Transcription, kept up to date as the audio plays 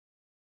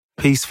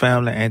Peace,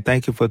 family, and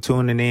thank you for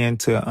tuning in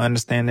to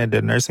Understanding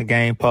the Nursing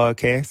Game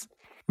podcast.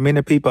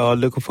 Many people are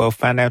looking for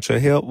financial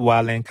help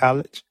while in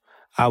college.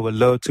 I would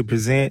love to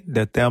present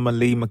the Thelma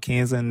Lee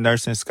McKenzie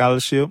Nursing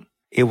Scholarship.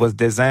 It was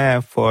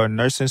designed for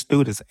nursing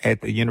students at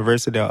the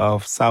University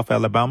of South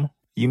Alabama.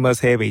 You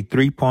must have a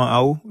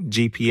 3.0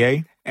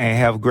 GPA and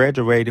have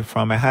graduated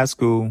from a high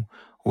school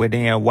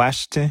within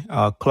Washington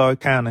or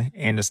Clark County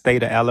in the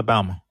state of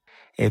Alabama.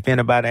 If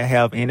anybody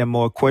have any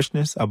more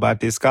questions about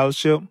this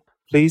scholarship,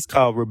 please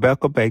call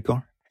Rebecca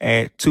Baker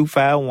at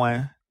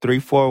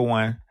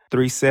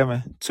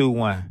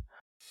 251-341-3721.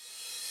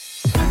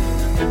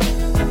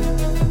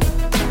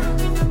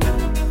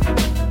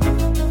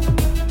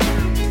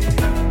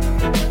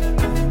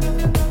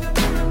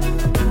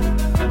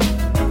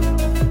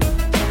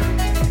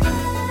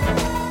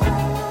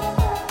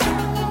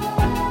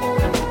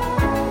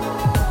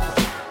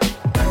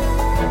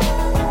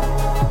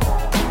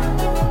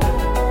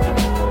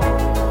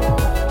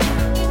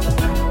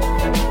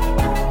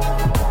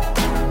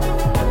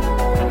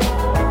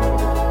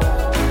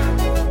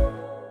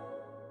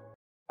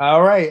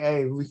 All right,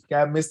 hey, we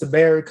got Mr.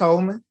 Barry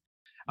Coleman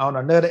on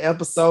another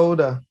episode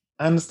of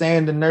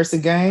Understand the Nursing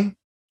Game.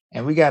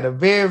 And we got a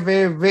very,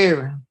 very,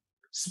 very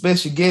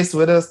special guest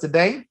with us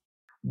today.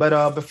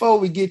 But before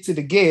we get to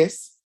the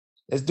guest,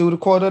 let's do the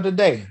quote of the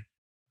day.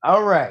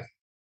 All right,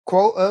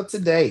 quote of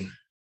today.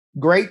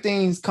 Great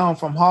things come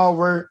from hard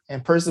work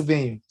and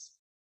perseverance.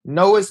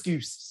 No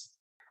excuses.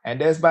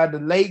 And that's by the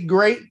late,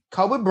 great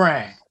Kobe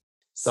Bryant.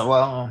 So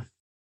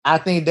I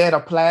think that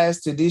applies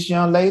to this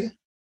young lady.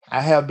 I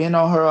have been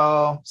on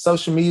her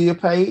social media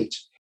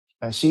page,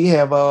 and she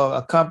have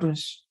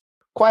accomplished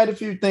quite a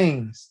few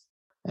things.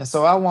 And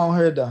so I want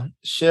her to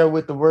share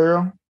with the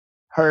world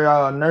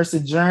her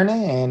nursing journey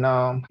and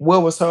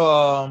what was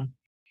her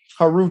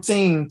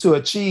routine to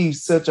achieve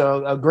such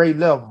a great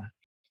level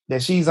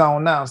that she's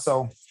on now.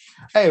 So,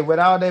 hey, with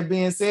all that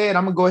being said,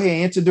 I'm going to go ahead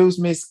and introduce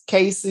Miss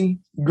Casey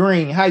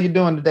Green. How you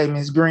doing today,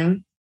 Miss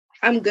Green?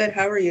 I'm good.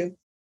 How are you?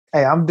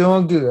 Hey, I'm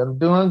doing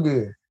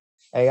good.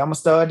 Hey, I'm gonna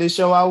start this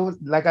show out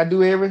like I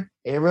do every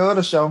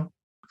other show.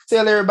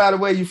 Tell everybody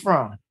where you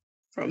from.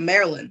 From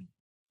Maryland.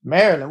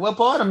 Maryland. What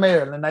part of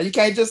Maryland? Now you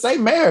can't just say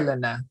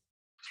Maryland now.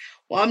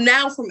 Well, I'm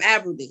now from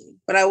Aberdeen,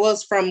 but I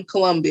was from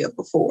Columbia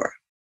before.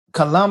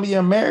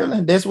 Columbia,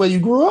 Maryland. That's where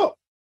you grew up.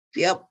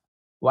 Yep.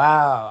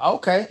 Wow.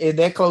 Okay. Is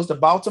that close to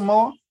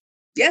Baltimore?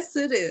 Yes,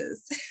 it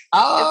is.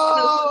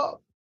 Oh.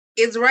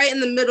 It's right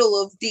in the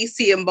middle of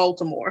DC and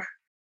Baltimore.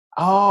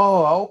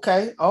 Oh,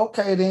 okay.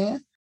 Okay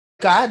then.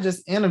 I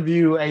just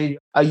interviewed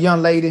a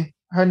young lady.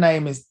 Her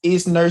name is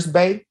Nurse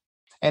Bay,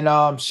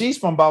 and she's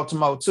from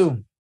Baltimore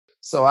too.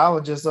 So I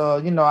was just, I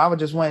was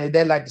just wondering, is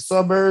that like the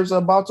suburbs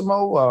of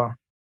Baltimore? Or?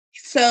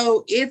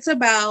 So it's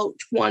about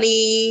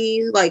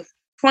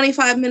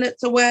 25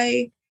 minutes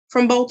away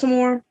from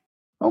Baltimore.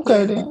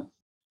 Okay then.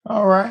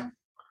 All right.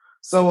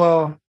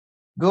 So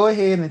go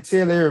ahead and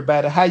tell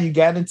everybody how you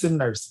got into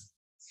nursing.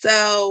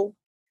 So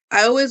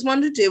I always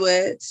wanted to do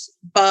it,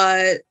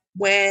 but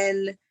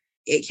when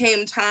it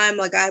came time,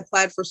 I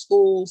applied for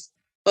schools,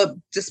 but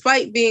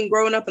despite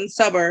growing up in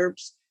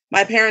suburbs,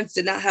 my parents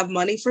did not have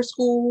money for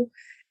school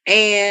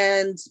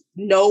and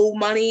no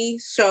money.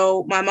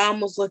 So my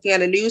mom was looking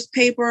at a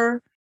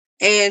newspaper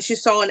and she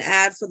saw an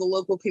ad for the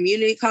local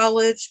community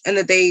college and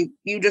that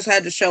you just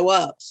had to show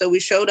up. So we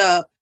showed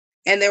up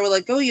and they were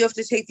like, oh, you have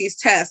to take these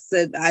tests.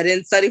 And I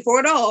didn't study for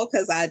it all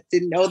because I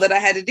didn't know that I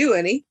had to do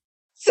any.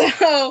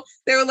 So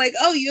they were like,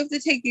 oh, you have to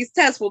take these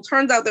tests. Well,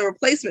 turns out they were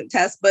placement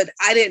tests, but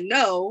I didn't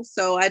know.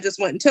 So I just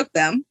went and took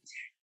them.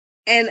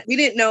 And we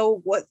didn't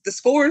know what the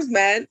scores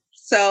meant.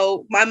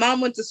 So my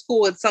mom went to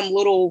school at some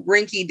little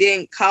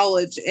rinky-dink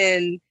college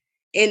in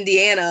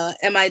Indiana.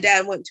 And my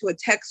dad went to a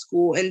tech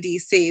school in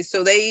DC.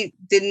 So they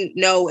didn't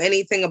know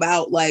anything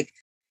about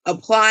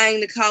applying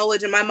to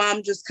college. And my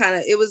mom just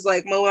it was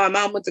like, when my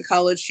mom went to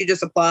college, she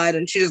just applied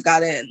and she just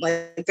got in.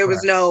 There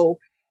was no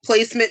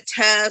placement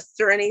tests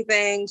or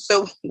anything.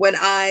 So when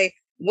I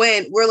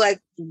went, we're like,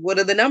 what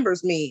do the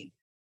numbers mean?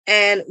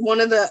 And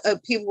one of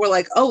the people were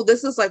like, oh,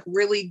 this is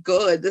really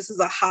good. This is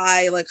a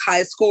high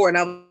score.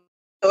 And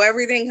so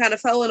everything kind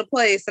of fell into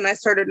place. And I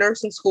started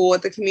nursing school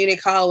at the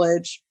community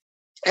college.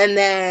 And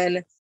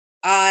then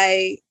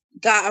I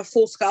got a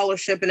full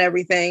scholarship and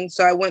everything.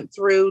 So I went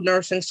through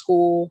nursing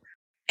school.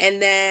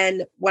 And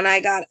then when I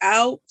got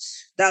out,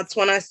 that's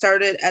when I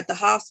started at the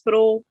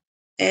hospital.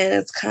 And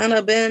it's kind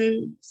of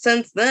been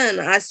since then.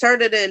 I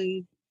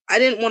didn't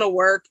want to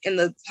work in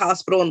the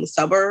hospital in the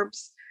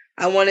suburbs.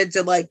 I wanted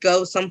to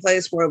go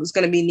someplace where it was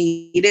going to be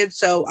needed.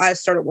 So I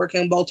started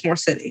working in Baltimore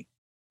City.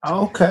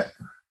 Okay.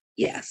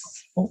 Yes.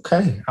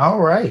 Okay. All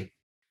right.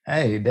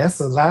 Hey,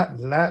 that's a lot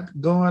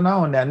going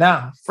on there.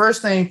 Now,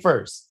 first thing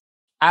first,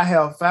 I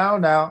have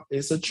found out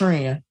it's a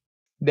trend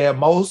that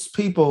most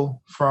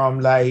people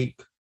from I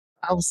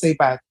would say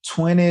about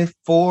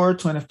 24,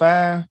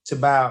 25 to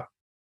about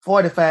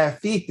 45,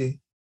 50,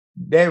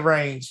 that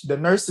range, the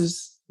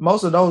nurses,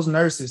 most of those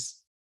nurses,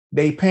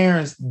 their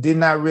parents did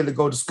not really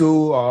go to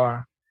school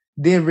or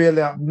didn't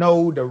really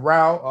know the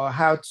route or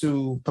how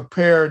to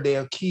prepare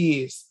their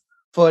kids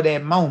for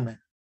that moment.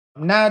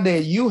 Now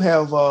that you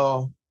have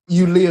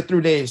you lived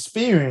through the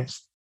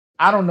experience,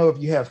 I don't know if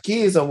you have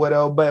kids or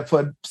whatever, but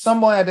for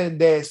someone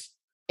that's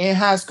in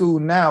high school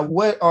now,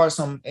 what are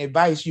some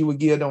advice you would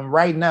give them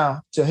right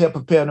now to help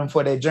prepare them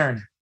for that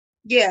journey?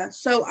 Yeah,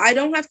 so I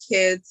don't have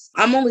kids.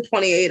 I'm only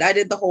 28. I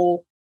did the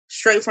whole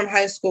straight from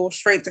high school,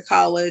 straight to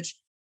college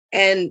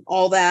and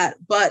all that.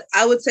 But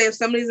I would say if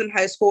somebody's in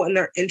high school and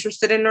they're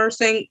interested in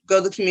nursing,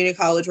 go the community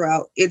college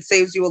route. It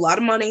saves you a lot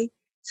of money,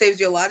 saves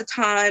you a lot of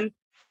time.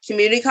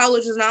 Community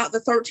college is not the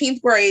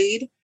 13th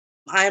grade.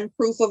 I'm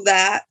proof of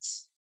that.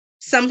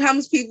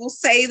 Sometimes people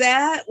say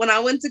that. When I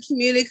went to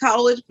community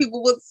college,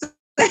 people would say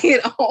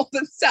it all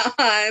the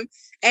time.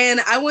 And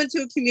I went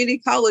to a community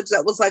college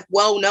that was like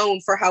well known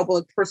for how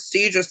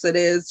prestigious it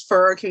is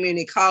for a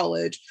community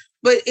college.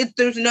 But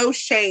there's no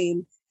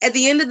shame. At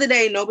the end of the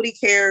day, nobody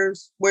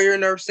cares where your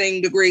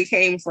nursing degree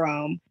came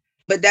from.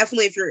 But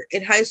definitely if you're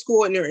in high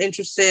school and you're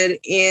interested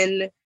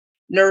in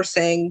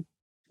nursing,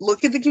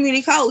 look at the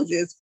community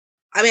colleges.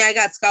 I mean, I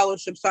got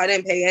scholarships, so I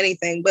didn't pay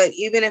anything. But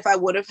even if I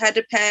would have had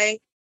to pay,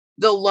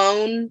 the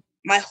loan,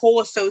 my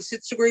whole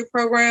associate's degree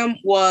program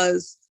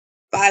was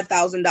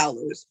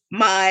 $5,000.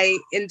 My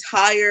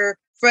entire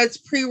Fred's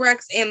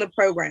prereqs and the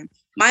program.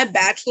 My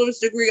bachelor's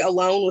degree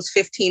alone was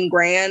 15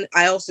 grand.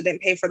 I also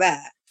didn't pay for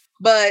that.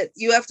 But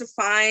you have to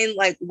find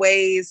like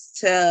ways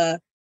to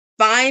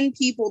find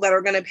people that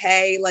are going to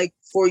pay like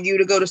for you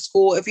to go to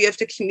school. If you have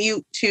to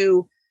commute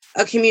to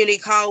a community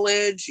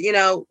college,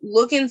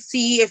 look and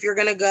see if you're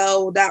going to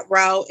go that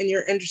route and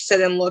you're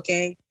interested in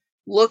looking.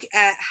 Look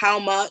at how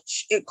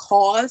much it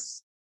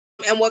costs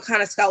and what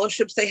kind of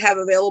scholarships they have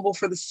available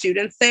for the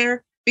students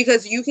there,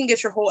 because you can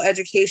get your whole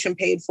education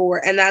paid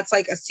for. And that's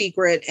like a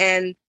secret.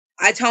 And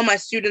I tell my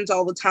students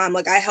all the time,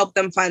 like I help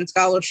them find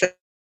scholarships.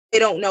 They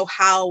don't know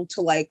how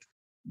to like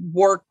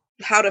work,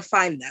 how to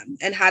find them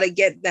and how to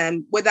get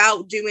them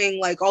without doing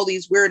like all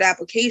these weird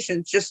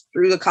applications just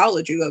through the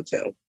college you go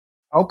to.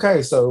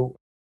 Okay, so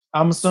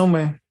I'm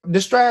assuming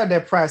describe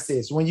that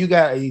process when you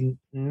got a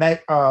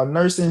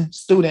nursing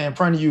student in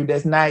front of you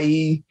that's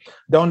naive,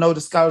 don't know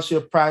the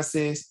scholarship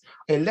process.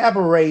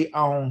 Elaborate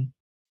on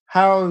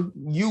how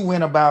you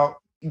went about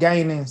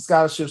gaining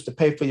scholarships to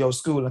pay for your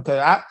schooling.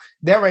 Because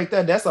that right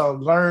there, that's a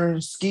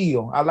learned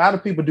skill. A lot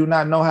of people do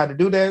not know how to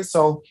do that.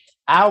 So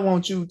I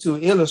want you to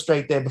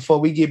illustrate that before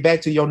we get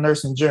back to your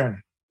nursing journey.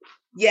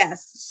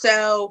 Yes.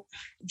 So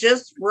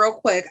just real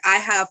quick, I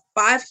have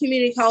 5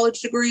 community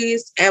college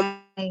degrees and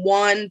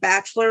 1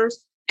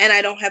 bachelor's, and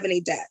I don't have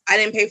any debt. I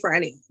didn't pay for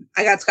any.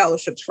 I got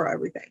scholarships for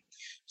everything.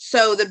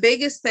 So the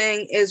biggest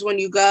thing is when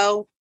you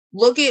go,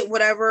 look at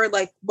whatever,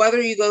 like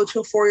whether you go to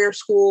a 4-year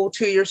school,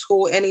 2-year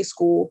school, any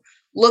school,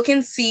 look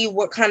and see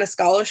what kind of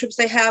scholarships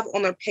they have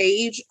on their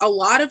page. A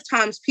lot of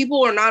times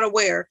people are not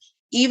aware,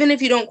 even if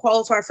you don't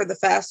qualify for the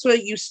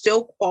FAFSA, you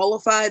still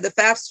qualify. The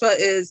FAFSA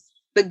is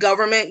the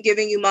government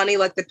giving you money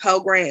like the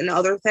Pell Grant and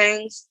other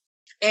things.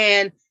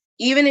 And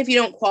even if you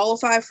don't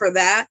qualify for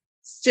that,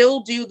 still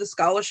do the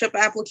scholarship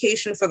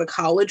application for the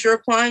college you're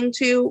applying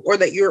to or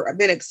that you've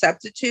been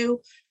accepted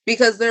to,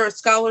 because there are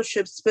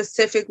scholarships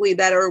specifically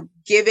that are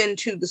given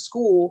to the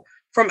school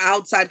from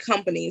outside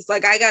companies.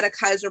 Like I got a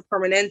Kaiser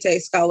Permanente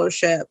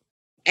scholarship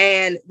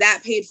and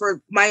that paid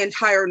for my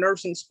entire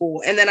nursing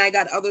school. And then I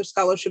got other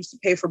scholarships to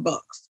pay for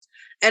books.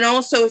 And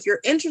also, if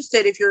you're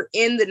interested, if you're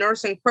in the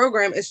nursing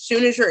program, as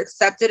soon as you're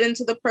accepted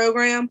into the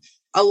program,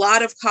 a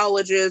lot of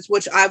colleges,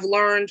 which I've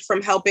learned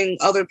from helping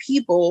other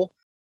people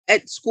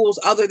at schools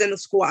other than the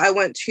school I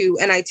went to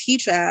and I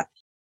teach at,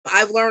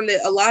 I've learned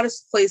that a lot of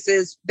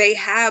places, they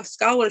have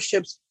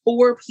scholarships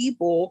for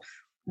people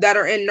that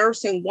are in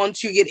nursing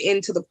once you get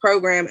into the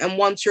program. And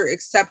once you're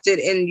accepted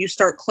and you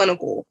start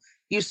clinical,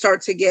 you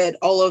start to get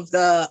all of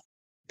the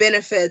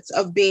benefits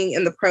of being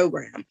in the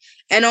program.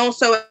 And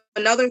also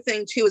another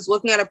thing too is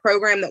looking at a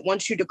program that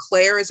once you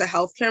declare as a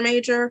healthcare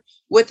major,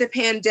 with the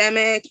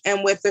pandemic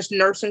and with this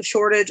nursing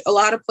shortage, a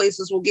lot of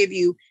places will give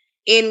you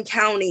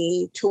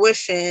in-county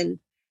tuition,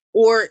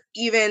 or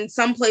even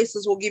some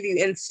places will give you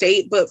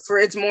in-state, but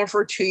it's more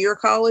for 2-year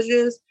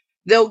colleges.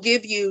 They'll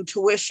give you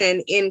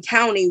tuition in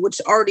county, which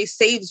already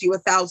saves you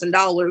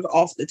 $1,000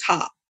 off the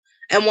top.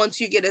 And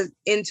once you get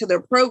into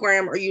their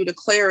program or you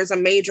declare as a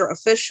major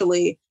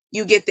officially,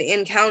 you get the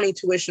in-county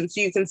tuition,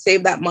 so you can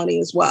save that money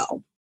as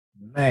well.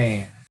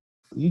 Man,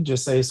 you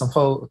just saved some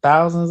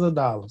thousands of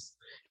dollars.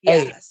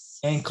 Yes.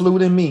 Hey,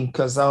 including me,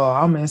 because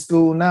I'm in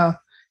school now.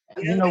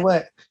 Yeah. You know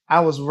what? I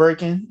was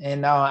working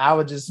and I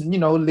was just,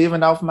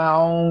 living off my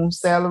own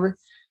salary.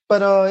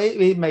 But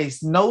it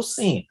makes no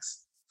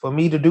sense for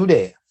me to do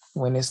that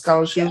when there's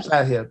scholarships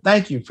out here.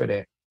 Thank you for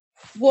that.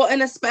 Well,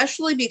 and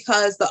especially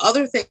because the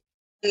other thing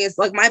is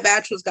like my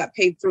bachelor's got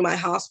paid through my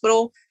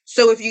hospital.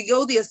 So if you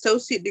go the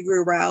associate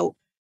degree route,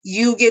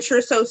 you get your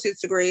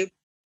associate's degree,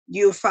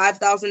 you have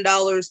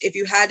 $5,000. If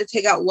you had to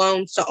take out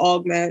loans to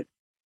augment,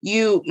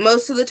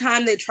 most of the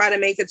time they try to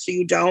make it so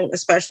you don't,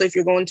 especially if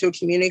you're going to a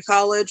community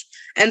college.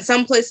 And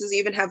some places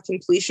even have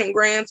completion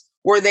grants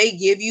where they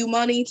give you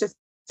money to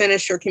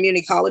finish your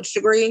community college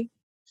degree.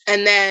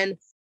 And then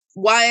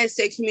why I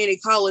say community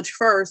college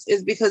first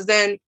is because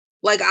then,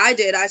 like I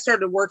did, I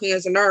started working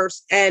as a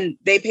nurse and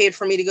they paid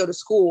for me to go to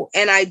school.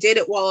 And I did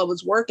it while I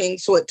was working,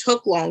 so it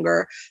took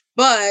longer.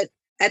 But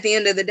at the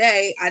end of the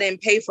day, I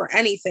didn't pay for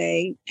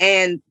anything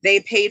and they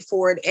paid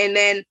for it. And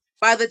then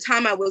by the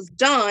time I was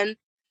done,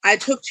 I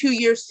took 2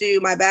 years to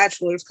do my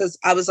bachelor's because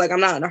I was like, I'm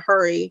not in a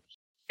hurry.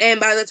 And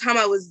by the time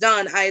I was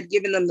done, I had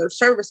given them their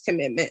service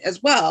commitment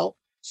as well.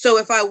 So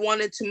if I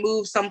wanted to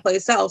move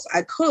someplace else,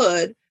 I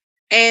could.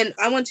 And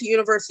I went to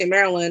University of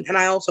Maryland, and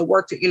I also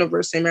worked at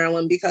University of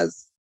Maryland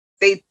because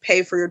they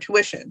pay for your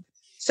tuition.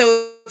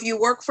 So if you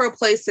work for a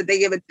place that they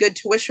give a good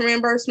tuition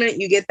reimbursement,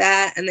 you get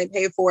that and they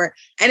pay for it.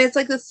 And it's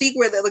like the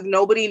secret that like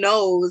nobody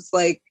knows.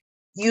 Like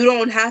you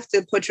don't have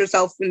to put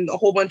yourself in a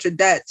whole bunch of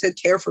debt to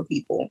care for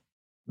people.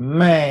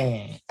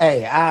 Man,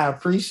 hey, I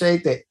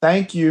appreciate that.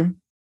 Thank you.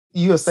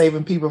 You are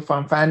saving people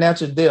from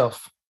financial death.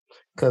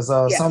 Because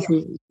some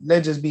people,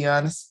 let's just be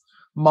honest,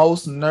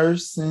 most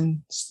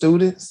nursing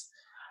students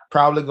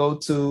probably go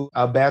to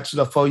a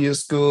bachelor 4-year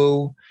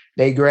school.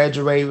 They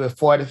graduate with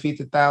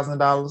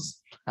 $40,000-$50,000.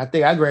 I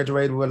think I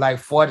graduated with like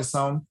 40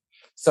 something.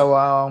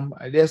 So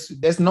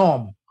that's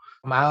normal.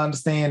 I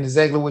understand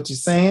exactly what you're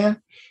saying.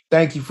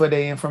 Thank you for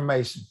the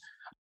information.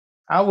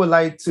 I would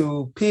like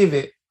to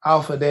pivot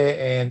off of that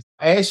and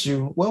ask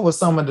you, what were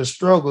some of the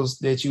struggles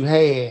that you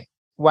had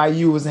while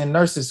you was in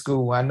nursing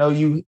school? I know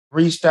you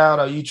reached out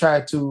or you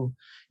tried to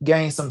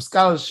gain some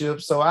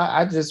scholarships. So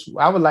I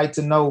would like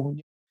to know,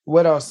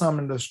 what are some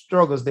of the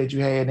struggles that you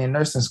had in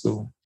nursing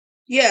school?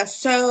 Yeah.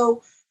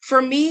 So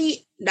for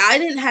me, I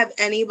didn't have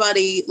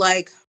anybody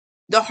like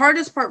the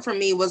hardest part for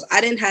me was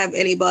I didn't have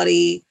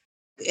anybody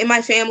in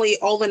my family.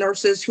 All the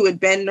nurses who had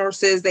been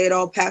nurses, they had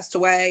all passed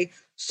away.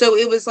 So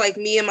it was like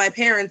me and my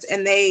parents,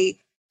 and they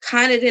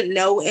kind of didn't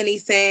know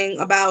anything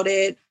about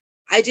it.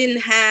 I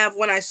didn't have,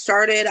 when I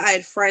started, I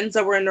had friends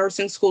that were in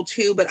nursing school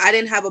too, but I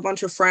didn't have a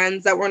bunch of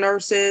friends that were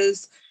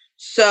nurses.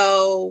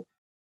 So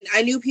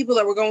I knew people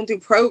that were going through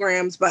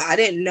programs, but I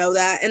didn't know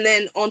that. And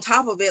then on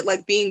top of it,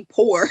 like being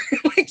poor,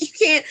 like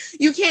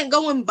you can't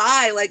go and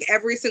buy like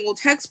every single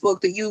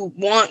textbook that you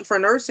want for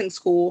nursing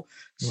school.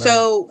 Right.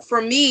 So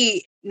for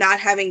me,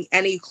 not having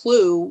any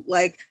clue,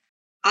 like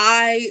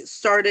I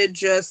started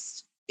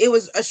it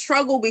was a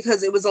struggle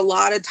because it was a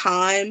lot of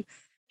time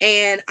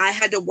and I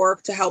had to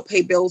work to help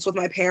pay bills with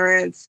my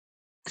parents.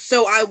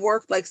 So I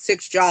worked like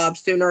 6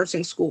 jobs through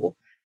nursing school.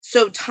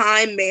 So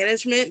time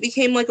management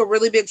became like a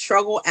really big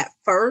struggle at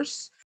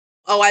first.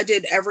 Oh, I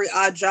did every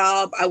odd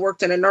job. I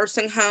worked in a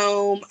nursing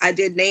home. I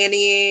did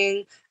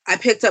nannying. I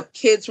picked up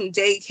kids from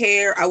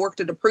daycare. I worked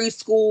at a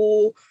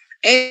preschool.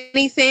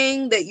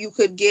 Anything that you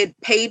could get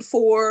paid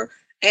for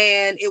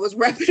and it was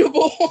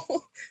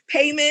reputable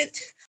payment.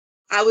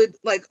 I would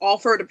like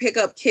offer to pick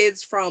up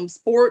kids from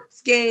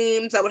sports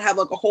games. I would have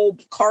like a whole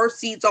car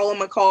seats all in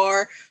my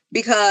car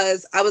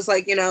because I was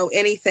like,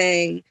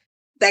 anything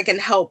that can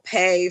help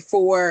pay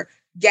for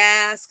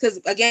gas. Because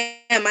again,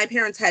 my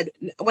parents had,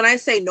 when I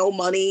say no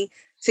money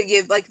to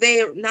give, like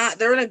they're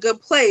in a good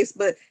place,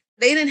 but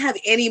they didn't have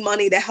any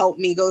money to help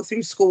me go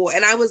through school.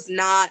 And I was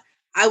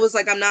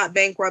like, I'm not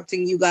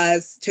bankrupting you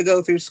guys to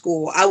go through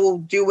school. I will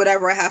do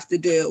whatever I have to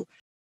do.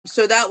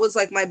 So that was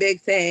like my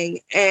big thing.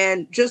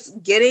 And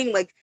just getting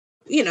like,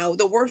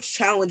 the worst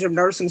challenge of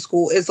nursing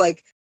school is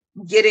like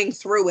getting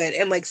through it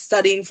and like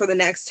studying for the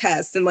next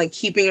test and like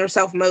keeping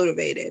yourself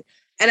motivated.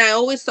 And I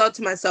always thought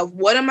to myself,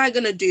 what am I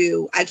going to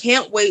do? I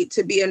can't wait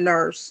to be a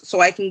nurse so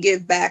I can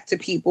give back to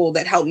people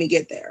that helped me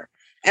get there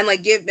and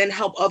like give and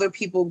help other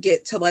people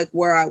get to like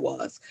where I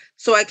was.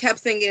 So I kept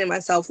thinking to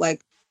myself,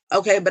 like,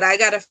 okay, but I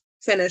got to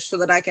finish so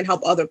that I can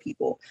help other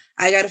people.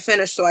 I got to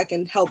finish so I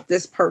can help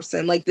this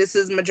person. Like, this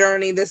is my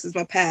journey. This is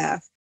my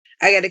path.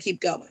 I got to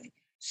keep going.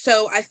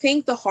 So I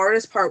think the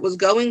hardest part was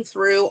going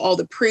through all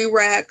the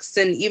prereqs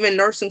and even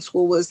nursing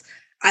school was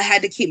I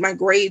had to keep my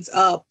grades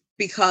up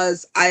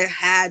because I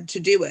had to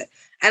do it.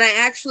 And I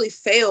actually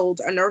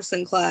failed a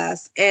nursing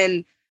class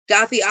and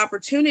got the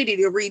opportunity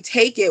to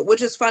retake it,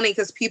 which is funny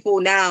because people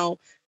now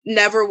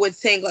never would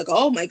think like,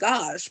 oh my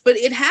gosh, but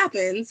it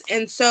happens.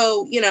 And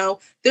so,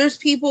 there's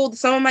people,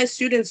 some of my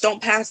students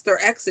don't pass their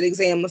exit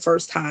exam the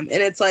first time.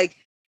 And it's like,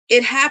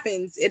 it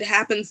happens. It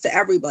happens to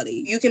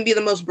everybody. You can be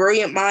the most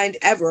brilliant mind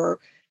ever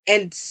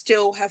and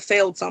still have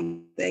failed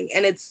something.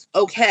 And it's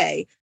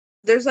okay.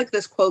 There's like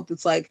this quote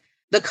that's like,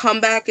 the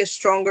comeback is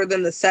stronger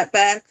than the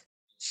setback.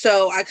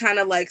 So I kind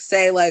of like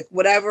say like,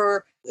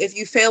 whatever, if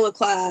you fail a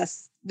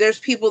class, there's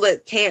people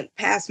that can't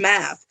pass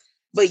math,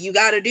 but you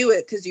got to do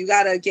it because you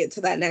got to get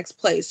to that next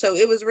place. So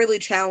it was really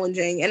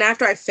challenging. And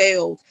after I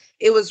failed,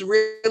 it was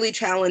really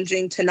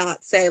challenging to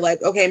not say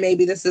like, okay,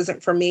 maybe this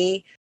isn't for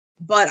me,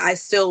 but I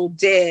still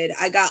did.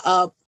 I got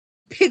up,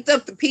 picked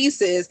up the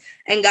pieces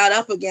and got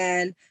up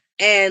again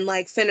and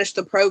like finished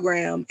the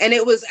program. And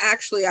it was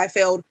actually, I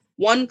failed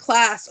one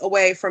class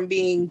away from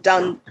being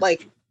done.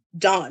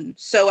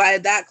 So I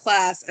had that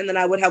class and then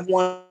I would have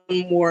one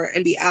more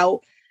and be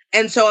out.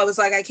 And so I was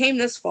like, I came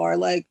this far,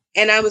 like,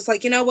 and I was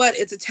like, you know what?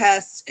 It's a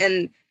test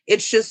and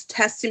it's just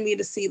testing me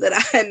to see that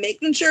I'm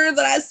making sure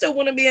that I still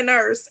want to be a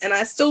nurse, and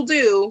I still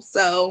do.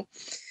 So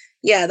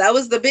yeah, that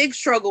was the big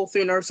struggle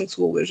through nursing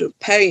school, was just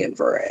paying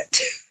for it.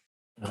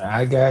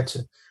 I got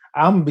you.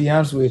 I'm gonna be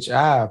honest with you.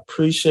 I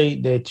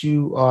appreciate that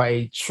you are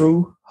a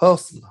true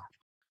hustler.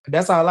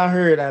 That's all I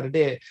heard out of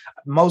that.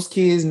 Most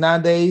kids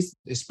nowadays,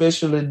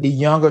 especially the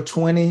younger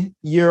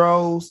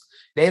 20-year-olds,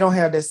 they don't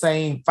have that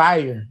same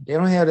fire. They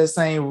don't have that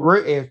same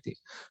work ethic.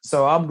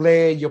 So I'm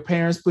glad your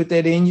parents put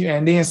that in you.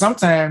 And then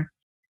sometimes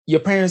your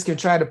parents can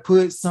try to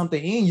put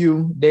something in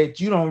you that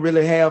you don't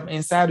really have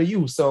inside of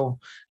you. So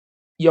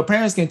your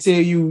parents can tell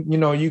you,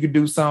 you could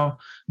do something,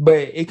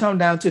 but it comes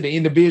down to the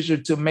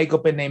individual to make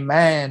up in their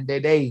mind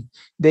that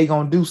they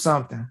gonna do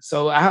something.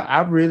 So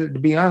I really, to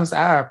be honest,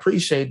 I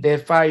appreciate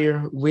that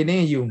fire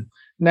within you.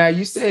 Now,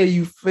 you said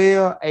you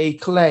failed a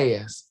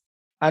class.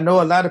 I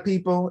know a lot of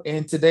people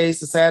in today's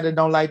society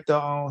don't like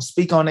to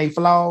speak on their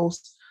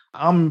flaws.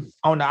 I'm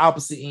on the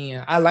opposite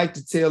end. I like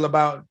to tell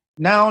about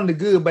not only the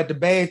good, but the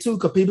bad too,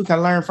 because people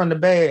can learn from the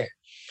bad.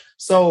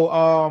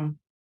 So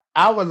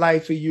I would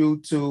like for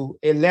you to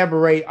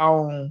elaborate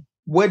on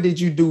what did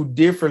you do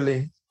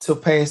differently to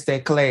pass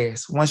that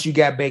class once you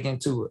got back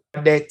into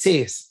it, that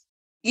test.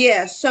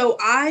 Yeah, so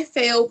I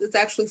failed. It's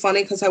actually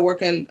funny because I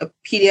work in a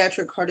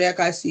pediatric cardiac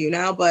ICU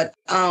now, but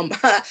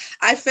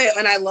I failed,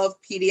 and I love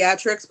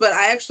pediatrics, but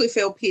I actually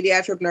failed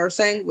pediatric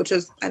nursing, which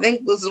is, I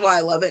think this is why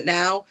I love it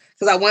now,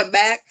 because I went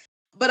back.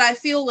 But I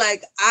feel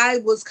like I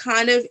was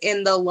kind of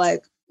in the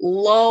like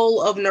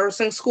lull of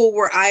nursing school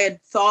where I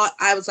had thought,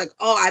 I was like,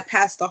 oh, I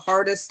passed the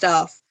hardest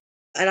stuff.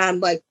 And I'm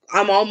like,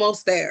 I'm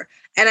almost there.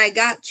 And I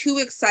got too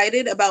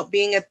excited about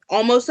being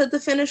almost at the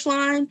finish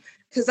line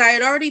because I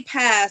had already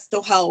passed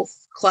the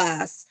health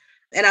class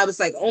and I was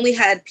like, only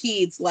had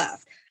peds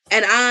left.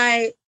 And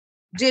I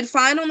did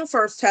fine on the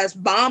first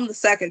test, bombed the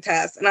second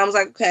test. And I was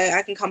like, okay,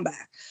 I can come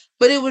back.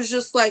 But it was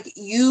just like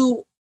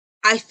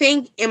I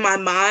think in my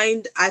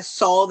mind, I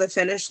saw the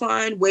finish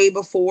line way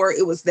before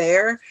it was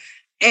there.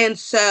 And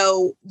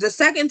so the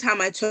second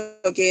time I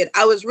took it,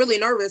 I was really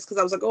nervous because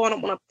I was like, oh, I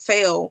don't want to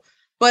fail.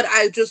 But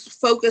I just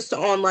focused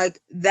on like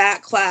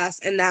that class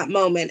in that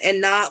moment and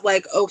not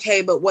like,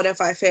 okay, but what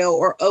if I fail?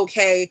 Or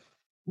okay,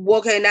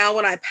 now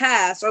when I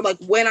pass, or like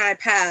when I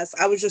pass,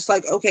 I was just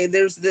like, okay,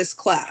 there's this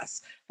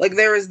class. Like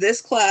there is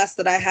this class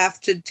that I have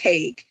to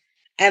take.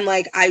 And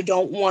like, I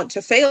don't want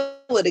to fail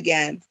it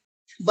again,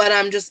 but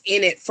I'm just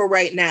in it for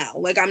right now.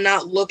 Like I'm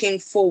not looking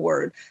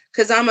forward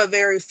because I'm a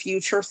very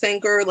future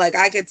thinker. Like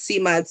I could see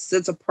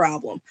it's a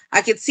problem.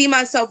 I could see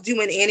myself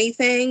doing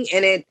anything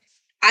and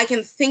I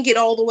can think it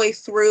all the way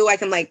through. I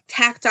can like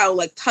tactile,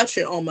 like touch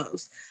it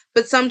almost.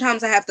 But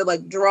sometimes I have to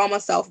like draw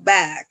myself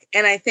back.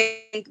 And I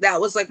think that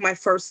was like my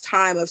first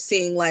time of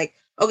seeing like,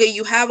 okay,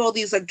 you have all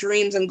these like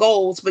dreams and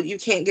goals, but you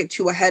can't get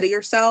too ahead of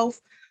yourself.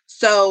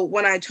 So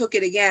when I took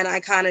it again, I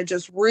kind of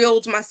just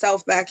reeled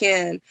myself back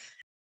in.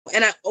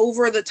 And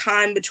over the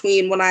time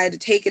between when I had to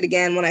take it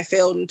again, when I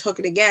failed and took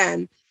it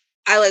again,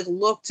 I like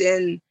looked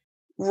and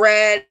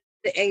read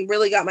and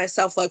really got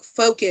myself like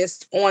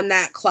focused on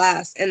that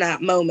class in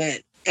that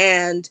moment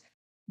and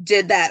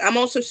did that. I'm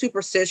also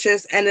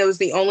superstitious, and it was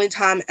the only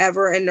time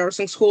ever in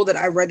nursing school that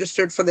I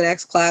registered for the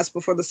next class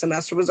before the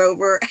semester was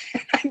over.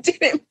 And I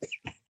didn't.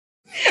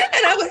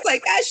 And I was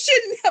like, I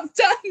shouldn't have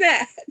done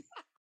that.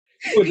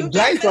 Put the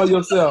jinx on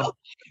yourself.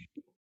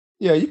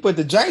 Yeah, you put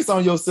the jinx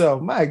on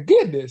yourself. My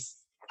goodness.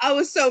 I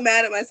was so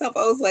mad at myself.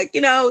 I was like,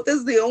 this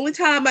is the only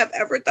time I've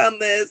ever done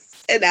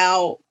this. And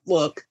now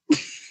look.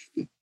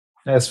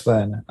 That's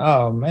funny.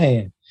 Oh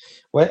man.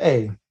 Well,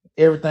 hey,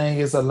 everything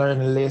is a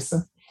learning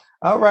lesson.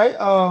 All right.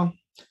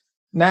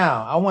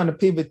 Now I want to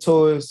pivot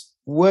towards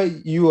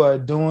what you are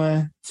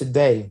doing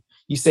today.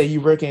 You say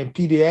you work in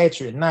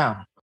pediatric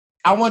now.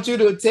 I want you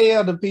to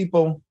tell the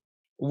people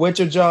what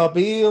your job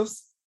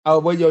is, or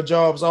what your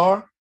jobs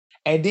are,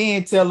 and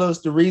then tell us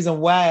the reason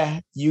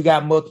why you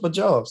got multiple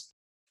jobs.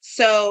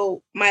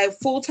 So my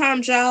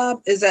full-time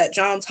job is at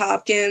Johns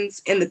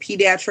Hopkins in the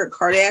pediatric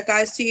cardiac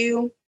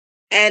ICU.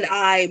 And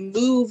I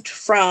moved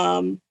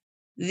from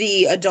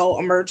the adult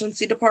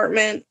emergency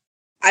department.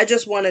 I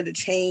just wanted to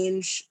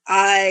change.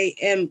 I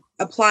am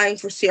applying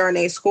for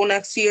CRNA school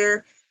next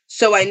year.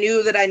 So I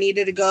knew that I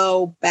needed to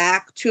go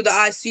back to the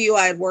ICU.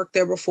 I had worked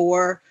there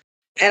before.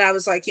 And I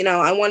was like,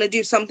 I want to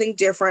do something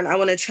different. I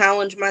want to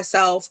challenge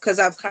myself because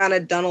I've kind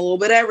of done a little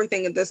bit of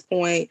everything at this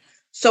point.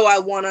 So I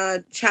want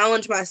to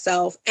challenge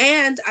myself.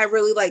 And I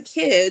really like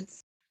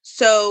kids.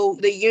 So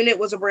the unit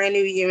was a brand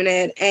new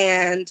unit.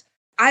 And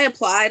I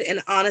applied.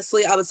 And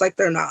honestly, I was like,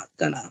 I'm not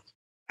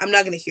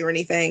going to hear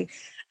anything.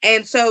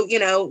 And so,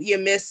 you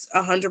miss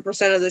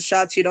 100% of the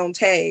shots you don't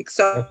take.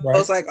 So right. I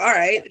was like, all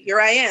right, here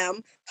I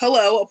am.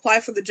 Hello,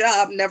 apply for the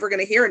job. Never going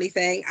to hear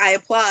anything. I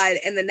applied.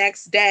 And the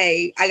next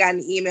day I got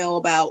an email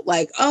about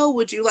like, oh,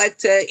 would you like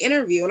to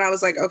interview? And I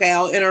was like, okay,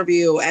 I'll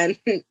interview. And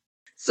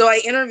so I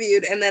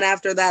interviewed. And then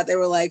after that, they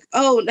were like,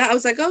 oh, I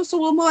was like, oh,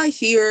 so when will I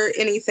hear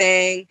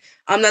anything?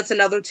 That's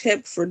another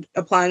tip for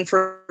applying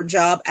for a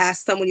job.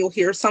 Ask them when you'll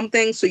hear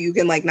something so you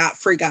can like not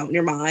freak out in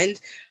your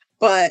mind.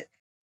 But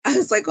I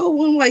was like, oh,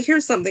 when will I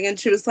hear something? And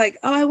she was like,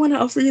 oh, I want to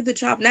offer you the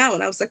job now.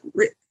 And I was like,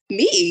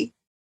 me?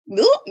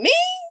 Me?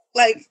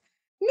 Like,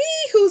 me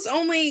who's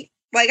only,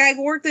 like, I've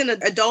worked in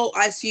adult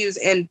ICUs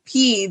and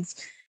peds,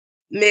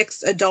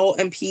 mixed adult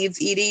and peds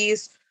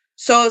EDs.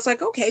 So it's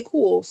like, okay,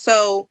 cool.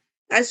 So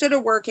I started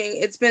working.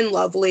 It's been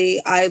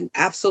lovely. I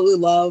absolutely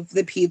love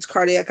the peds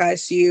cardiac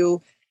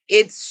ICU.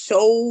 It's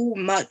so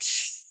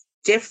much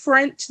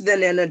different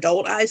than an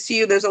adult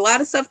ICU. There's a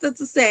lot of stuff that's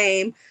the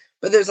same,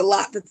 but there's a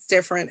lot that's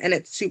different, and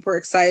it's super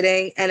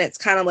exciting. And it's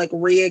kind of like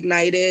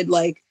reignited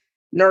like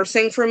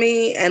nursing for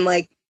me, and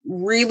like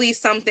really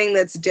something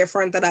that's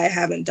different that I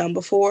haven't done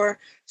before.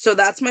 So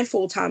that's my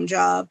full-time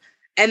job.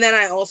 And then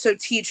I also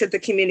teach at the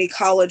community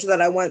college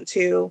that I went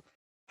to.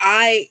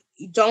 I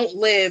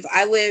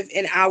I live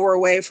an hour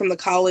away from the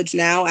college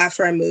now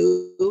after I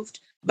moved,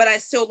 but I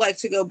still like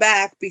to go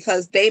back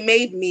because they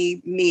made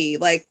me,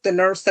 like the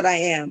nurse that I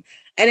am.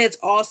 And it's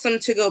awesome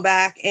to go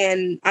back,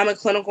 and I'm a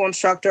clinical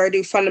instructor. I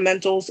do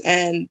fundamentals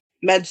and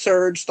med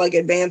surge, like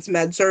advanced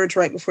med surge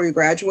right before you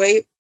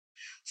graduate.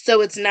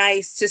 So it's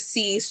nice to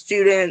see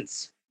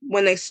students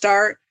when they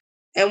start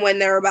and when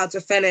they're about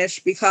to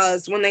finish,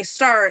 because when they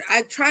start,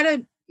 I try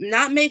to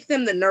not make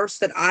them the nurse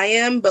that I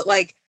am, but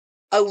like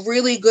a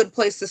really good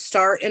place to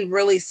start and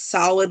really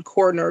solid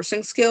core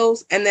nursing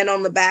skills. And then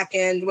on the back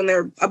end, when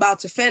they're about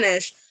to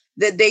finish,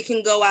 that they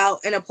can go out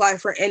and apply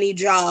for any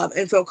job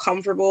and feel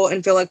comfortable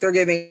and feel like they're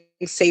giving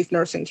safe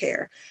nursing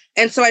care.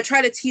 And so I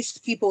try to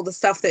teach people the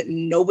stuff that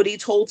nobody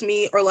told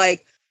me, or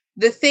like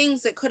the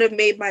things that could have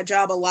made my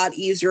job a lot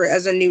easier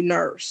as a new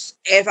nurse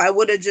if I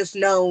would have just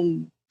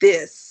known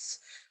this,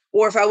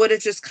 or if I would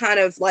have just kind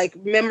of like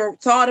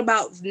thought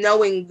about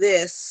knowing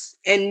this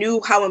and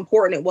knew how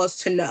important it was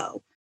to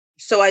know.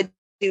 So I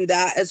do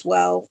that as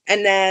well.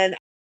 And then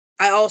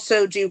I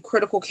also do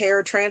critical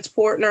care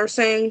transport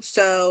nursing.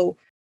 So,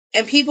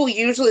 and people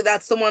usually,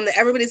 that's the one that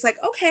everybody's like,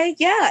 okay,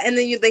 yeah. And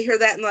then they hear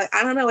that and like,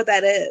 I don't know what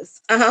that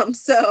is.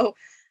 So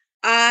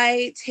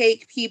I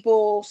take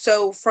people,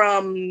 so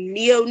from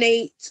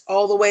neonate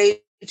all the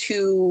way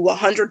to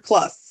 100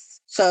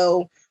 plus.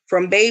 So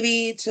from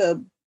baby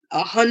to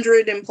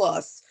 100 and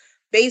plus.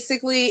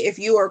 Basically, if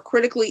you are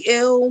critically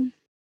ill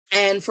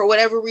and for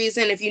whatever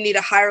reason, if you need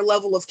a higher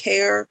level of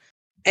care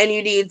and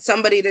you need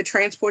somebody to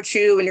transport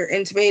you and you're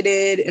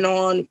intubated and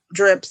on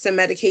drips and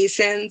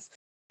medications,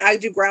 I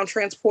do ground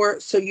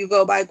transport. So you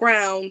go by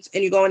ground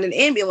and you go in an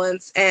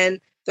ambulance, and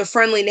the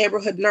friendly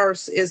neighborhood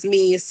nurse is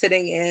me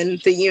sitting in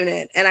the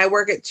unit. And I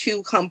work at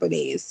two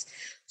companies.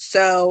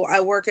 So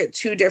I work at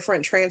two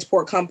different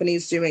transport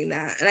companies doing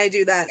that. And I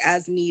do that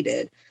as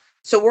needed.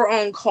 So we're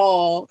on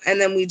call,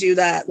 and then we do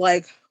that,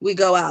 like we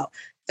go out.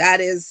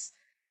 That is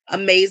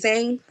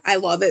amazing. I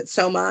love it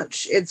so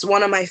much. It's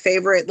one of my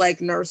favorite like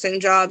nursing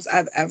jobs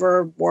I've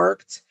ever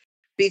worked,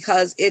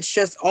 because it's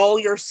just all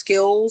your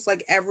skills,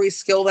 like every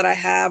skill that I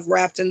have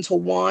wrapped into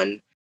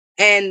one.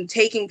 And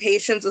taking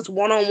patients is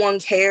one-on-one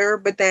care,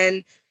 but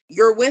then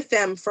you're with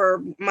them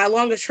for, my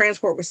longest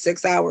transport was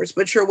 6 hours,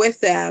 but you're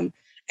with them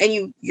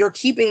and you're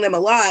keeping them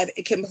alive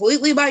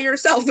completely by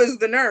yourself as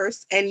the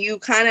nurse. And you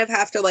kind of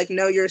have to like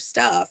know your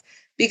stuff,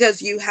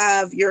 because you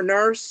have your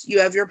nurse, you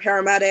have your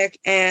paramedic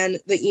and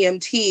the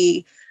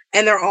EMT,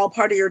 and they're all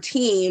part of your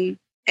team.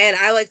 And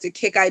I like to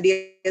kick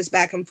ideas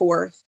back and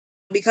forth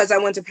because I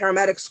went to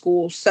paramedic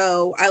school.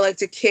 So I like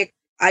to kick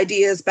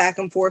ideas back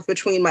and forth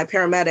between my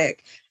paramedic,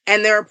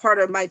 and they're a part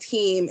of my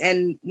team.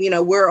 And,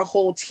 we're a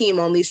whole team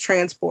on these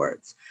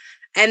transports.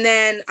 And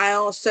then I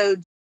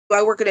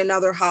work at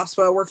another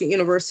hospital. I work at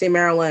University of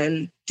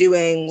Maryland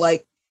doing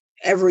like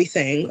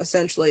everything,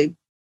 essentially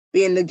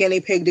being the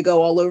guinea pig to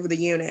go all over the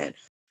unit.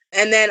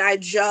 And then I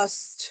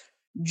just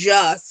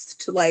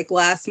like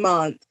last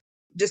month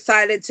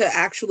decided to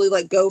actually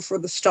like go for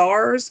the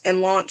stars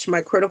and launch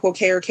my critical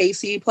care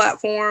KC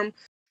platform,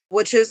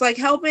 which is like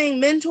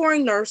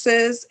mentoring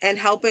nurses and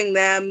helping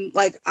them.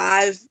 Like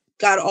I've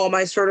got all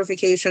my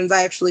certifications.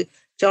 I actually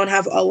don't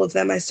have all of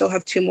them. I still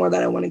have two more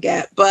that I want to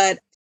get, but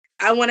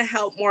I want to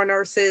help more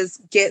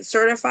nurses get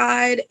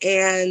certified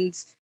and,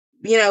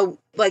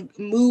 like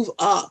move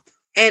up,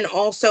 and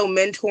also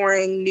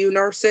mentoring new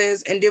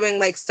nurses and doing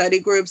like study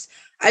groups.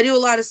 I do a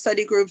lot of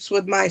study groups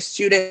with my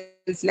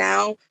students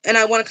now, and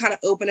I want to kind of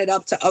open it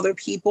up to other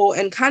people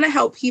and kind of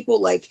help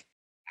people. Like,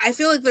 I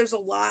feel like there's a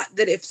lot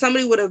that if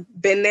somebody would have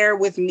been there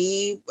with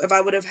me, if I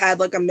would have had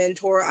like a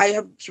mentor, I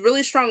have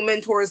really strong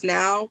mentors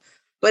now,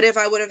 but if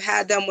I would have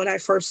had them when I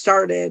first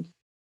started,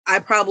 I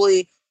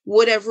probably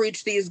would have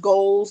reached these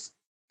goals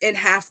in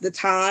half the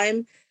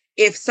time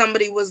if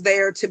somebody was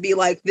there to be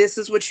like, this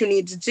is what you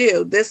need to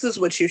do. This is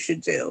what you should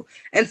do,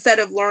 instead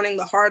of learning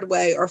the hard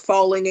way or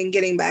falling and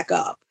getting back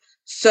up.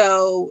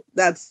 So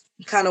that's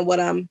kind of what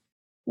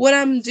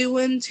I'm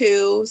doing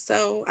too.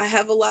 So I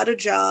have a lot of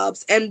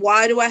jobs. And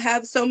why do I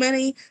have so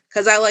many?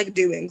 Because I like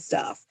doing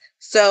stuff.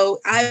 So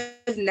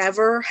I've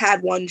never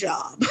had one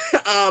job.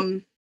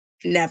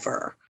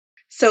 Never.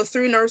 So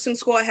through nursing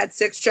school, I had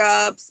 6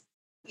 jobs.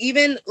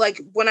 Even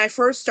like when I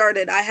first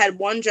started, I had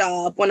one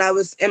job when I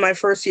was in my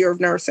first year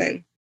of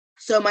nursing.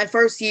 So my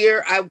first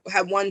year, I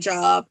had one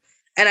job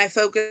and I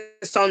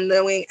focused on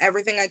knowing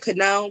everything I could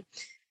know.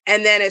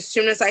 And then as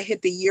soon as I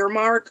hit the year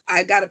mark,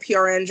 I got a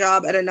PRN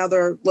job at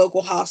another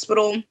local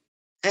hospital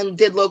and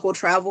did local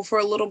travel for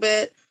a little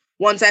bit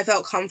once I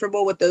felt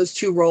comfortable with those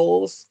two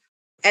roles.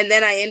 And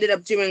then I ended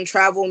up doing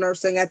travel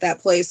nursing at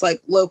that place,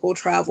 like local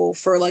travel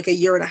for like a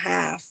year and a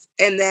half.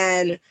 And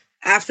then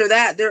after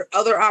that, there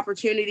other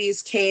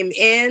opportunities came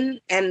in.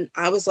 And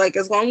I was like,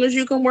 as long as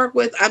you can work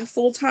with, I'm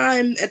full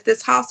time at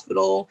this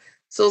hospital.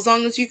 So as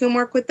long as you can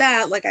work with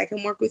that, like I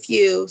can work with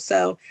you.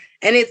 So,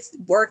 and it's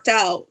worked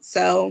out.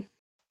 So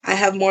I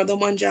have more than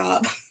one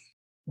job.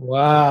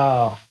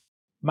 Wow.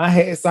 My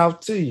hat's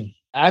off to you.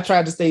 I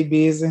tried to stay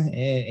busy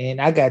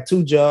and I got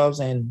two jobs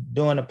and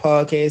doing a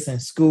podcast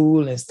and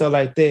school and stuff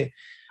like that.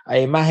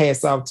 Hey, my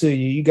hat's off to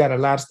you. You got a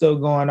lot of stuff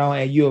going on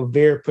and you're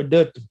very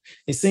productive.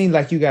 It seems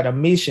like you got a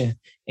mission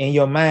in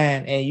your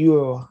mind and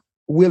you're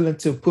willing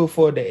to put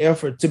forth the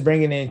effort to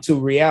bring it into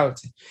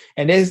reality.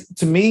 And that's,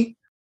 to me,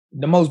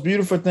 the most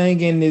beautiful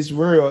thing in this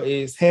world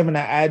is having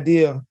an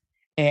idea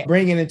and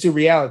bringing it into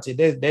reality.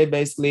 That's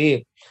basically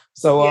it.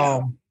 So,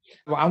 Yeah.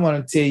 well, I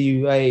want to tell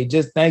you, hey,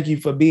 just thank you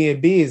for being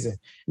busy.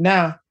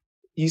 Now,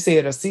 you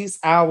said a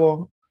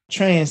 6-hour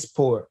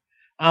transport.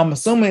 I'm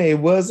assuming it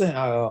wasn't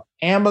an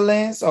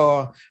ambulance,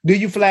 or do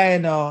you fly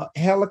in a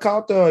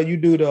helicopter, or you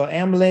do the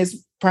ambulance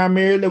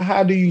primarily?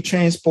 How do you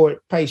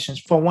transport patients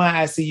from one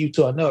ICU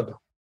to another?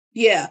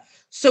 Yeah.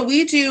 So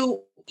we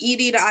do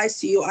ED to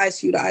ICU,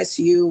 ICU to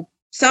ICU.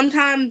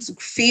 Sometimes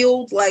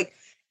field, like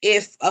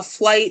if a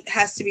flight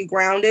has to be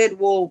grounded,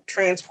 we'll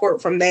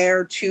transport from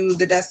there to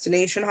the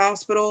destination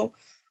hospital,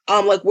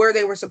 like where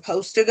they were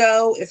supposed to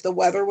go if the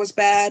weather was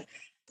bad.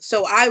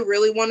 So I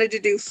really wanted to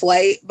do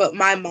flight, but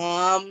my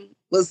mom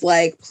was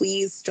like,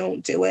 please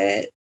don't do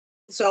it.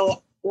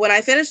 So when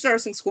I finished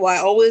nursing school, I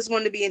always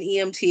wanted to be an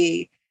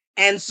EMT.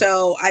 And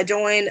so I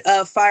joined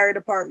a fire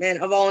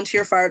department, a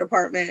volunteer fire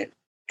department.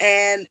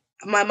 And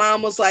my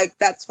mom was like,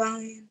 that's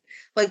fine.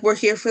 Like, we're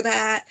here for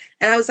that.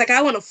 And I was like,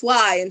 I want to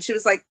fly. And she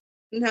was like,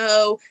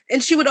 no.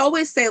 And she would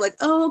always say, like,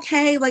 oh,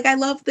 okay, like, I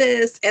love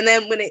this. And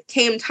then when it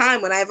came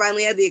time, when I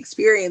finally had the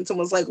experience and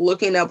was like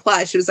looking to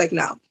apply, she was like,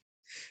 no.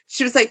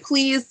 She was like,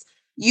 please,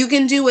 you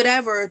can do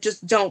whatever,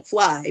 just don't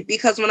fly.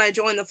 Because when I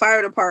joined the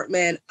fire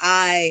department,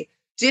 I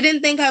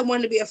didn't think I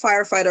wanted to be a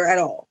firefighter at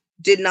all.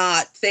 Did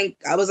not think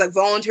I was like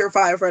volunteer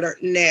firefighter.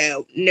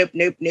 No, nope,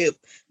 nope, nope.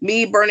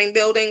 Me burning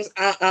buildings,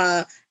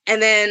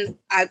 And then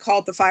I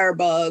caught the fire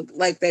bug,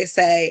 like they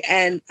say,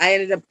 and I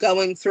ended up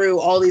going through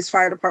all these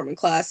fire department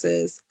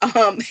classes.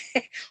 I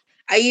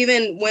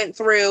even went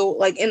through,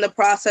 like, in the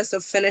process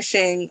of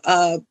finishing,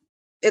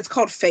 it's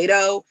called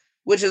FADO,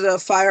 which is a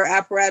fire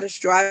apparatus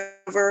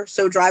driver.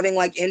 So driving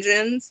like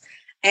engines.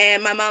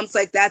 And my mom's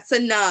like, that's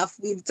enough.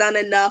 We've done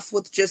enough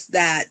with just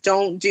that.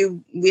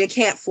 We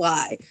can't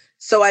fly.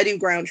 So I do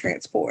ground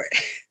transport.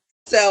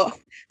 So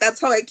that's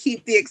how I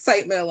keep the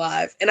excitement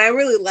alive. And I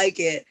really like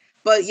it.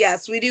 But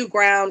yes, we do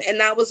ground. And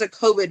that was a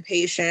COVID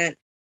patient.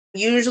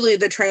 Usually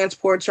the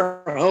transports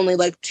are only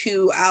like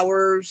 2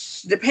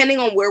 hours, depending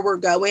on where we're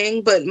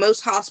going. But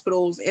most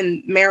hospitals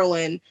in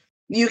Maryland,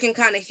 you can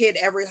kind of hit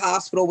every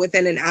hospital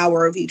within an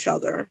hour of each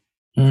other.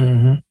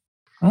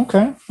 Mm-hmm.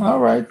 Okay. All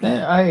right.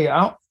 Then, hey,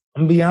 I'm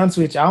gonna be honest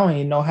with you. I don't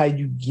even know how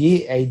you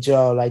get a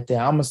job like that.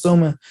 I'm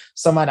assuming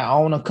somebody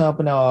own a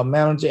company or a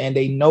manager and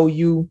they know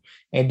you,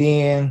 and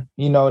then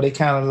they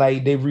kind of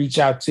like they reach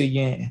out to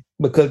you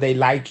because they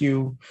like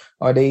you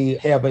or they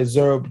have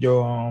observed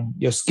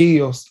your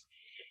skills,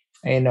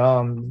 and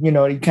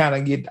you kind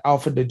of get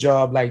offered the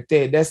job like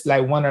that. That's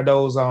like one of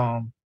those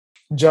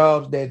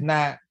jobs that's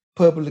not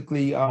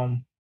publicly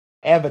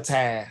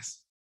advertised.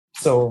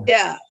 So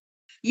Yeah.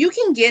 You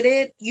can get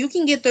it. You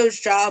can get those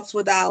jobs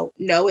without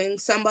knowing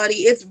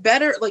somebody. It's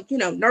better. Like,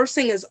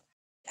 nursing is,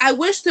 I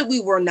wish that we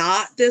were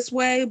not this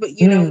way, but,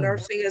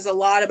 nursing is a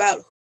lot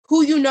about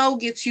who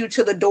gets you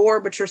to the door,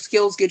 but your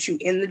skills get you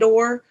in the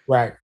door.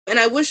 Right. And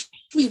I wish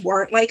we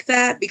weren't like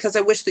that, because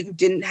I wish that you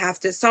didn't have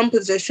to, some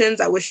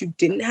positions, I wish you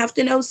didn't have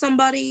to know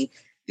somebody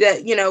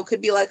that,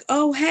 could be like,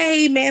 oh,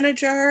 hey,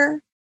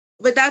 manager.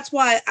 But that's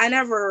why I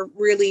never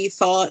really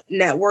thought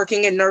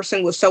networking in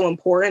nursing was so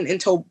important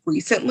until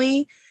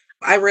recently.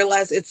 I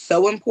realize it's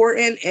so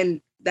important.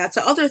 And that's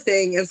the other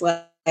thing is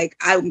like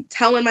I'm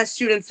telling my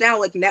students now,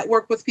 like,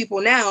 network with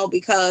people now,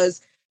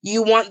 because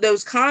you want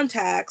those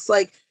contacts.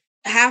 Like,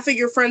 half of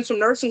your friends from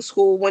nursing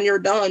school, when you're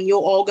done,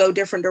 you'll all go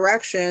different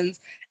directions.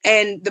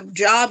 And the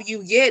job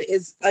you get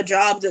is a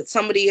job that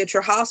somebody at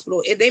your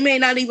hospital, they may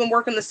not even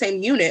work in the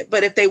same unit,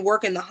 but if they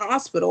work in the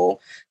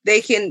hospital,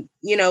 they can,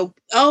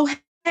 oh,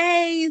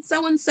 hey,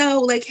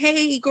 so-and-so, like,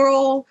 hey,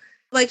 girl,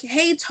 like,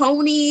 hey,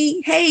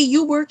 Tony, hey,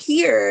 you work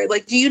here.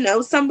 Like, do you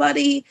know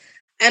somebody?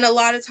 And a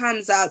lot of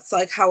times that's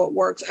like how it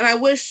works. And I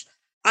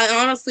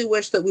honestly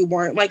wish that we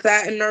weren't like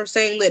that in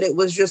nursing, that it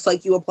was just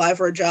like you apply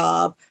for a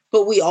job,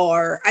 but we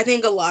are. I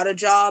think a lot of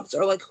jobs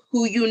are like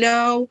who you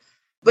know.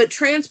 But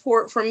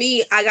transport, for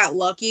me, I got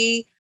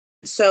lucky.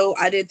 So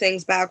I did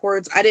things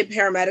backwards. I did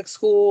paramedic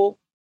school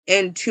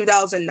in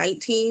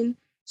 2019.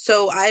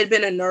 So I had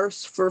been a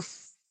nurse for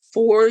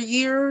 4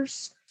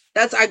 years.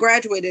 I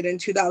graduated in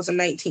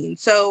 2019.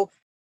 So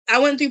I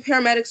went through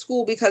paramedic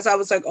school because I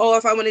was like, oh,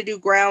 if I want to do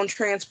ground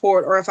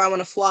transport or if I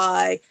want to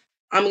fly,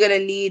 I'm going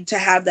to need to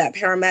have that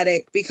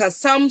paramedic, because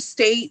some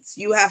states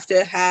you have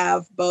to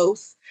have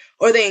both,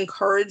 or they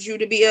encourage you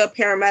to be a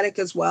paramedic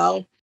as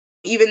well.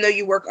 Even though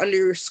you work under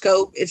your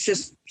scope, it's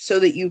just so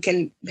that you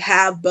can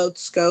have both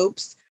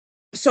scopes.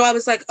 So I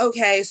was like,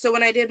 okay. So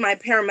when I did my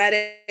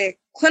paramedic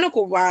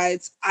clinical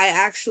rides, I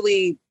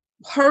actually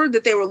heard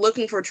that they were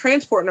looking for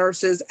transport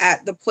nurses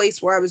at the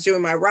place where I was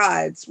doing my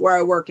rides, where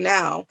I work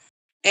now.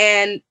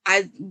 And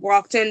I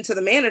walked into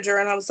the manager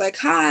and I was like,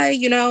 hi,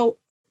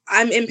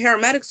 I'm in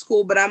paramedic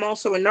school, but I'm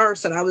also a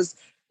nurse. And I was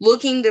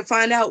looking to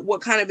find out what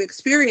kind of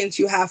experience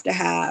you have to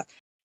have.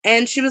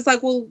 And she was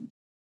like, well,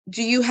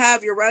 do you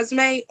have your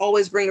resume?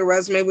 Always bring a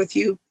resume with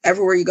you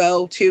everywhere you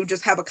go, to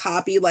just have a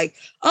copy. Like,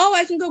 oh,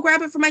 I can go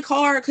grab it from my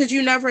car, because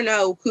you never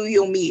know who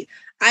you'll meet.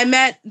 I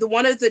met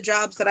one of the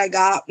jobs that I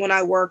got when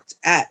I worked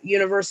at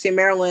University of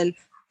Maryland.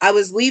 I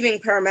was leaving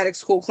paramedic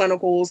school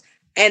clinicals,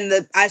 and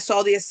I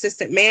saw the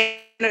assistant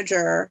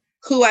manager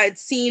who I'd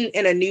seen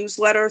in a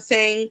newsletter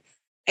thing.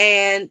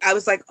 And I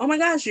was like, oh my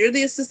gosh, you're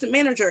the assistant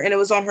manager. And it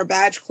was on her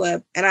badge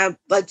clip. And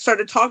I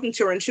started talking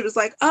to her, and she was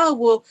like, oh,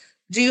 well,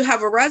 do you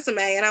have a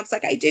resume? And I was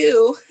like, I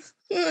do.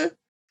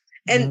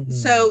 And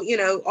so,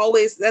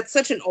 always, that's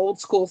such an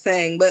old school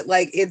thing, but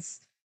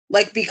it's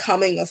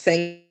becoming a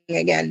thing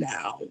again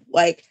now.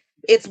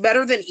 It's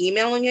better than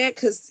emailing it,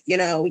 because,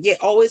 you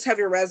always have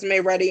your resume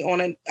ready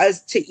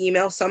as to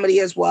email somebody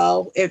as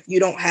well if you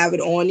don't have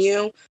it on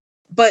you.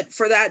 But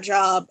for that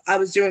job, I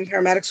was doing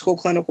paramedic school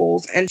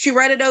clinicals, and she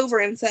read it over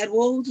and said,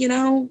 well,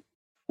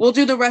 we'll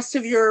do the rest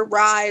of your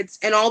rides.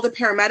 And all the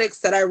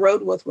paramedics that I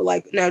rode with were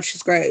like, no,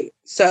 she's great.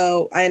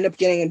 So I ended up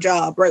getting a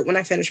job right when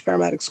I finished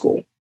paramedic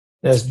school.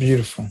 That's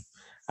beautiful.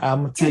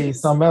 I'm going to tell you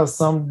something else,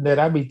 something that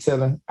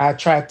I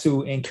try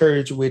to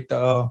encourage with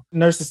the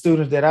nursing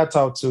students that I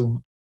talk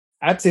to.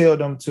 I tell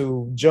them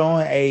to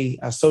join a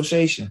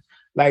association.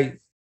 Like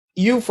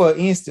you, for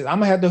instance, I'm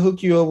going to have to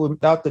hook you up with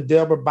Dr.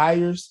 Deborah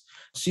Byers.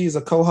 She's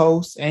a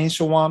co-host, and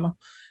Shawana.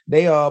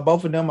 They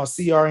both of them are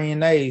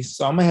CRNAs.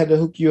 So I'm going to have to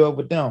hook you up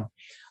with them.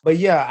 But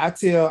yeah, I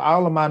tell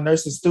all of my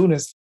nursing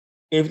students,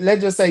 if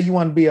let's just say you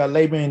want to be a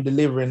labor and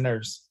delivery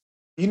nurse,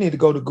 you need to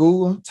go to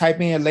Google, type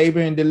in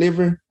Labor and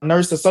Delivery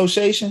Nurse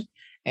Association,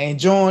 and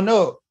join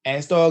up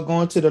and start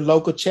going to the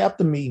local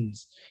chapter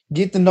meetings.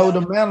 Get to know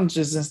the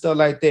managers and stuff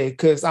like that.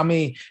 Because,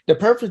 the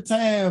perfect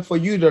time for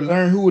you to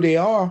learn who they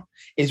are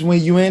is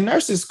when you're in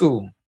nursing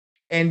school.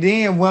 And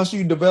then once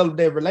you develop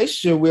that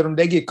relationship with them,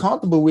 they get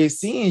comfortable with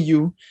seeing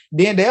you,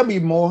 then they'll be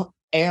more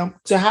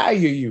amped to hire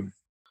you.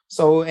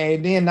 So,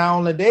 and then not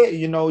only that,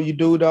 you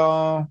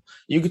do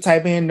you can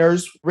type in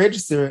nurse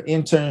register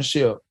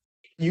internship.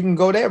 You can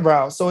go that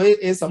route. So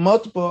it's a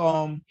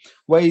multiple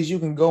ways you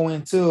can go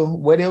into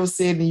whatever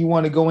setting you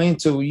want to go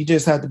into. You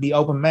just have to be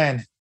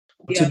open-minded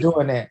to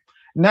doing that.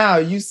 Now,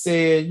 you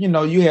said,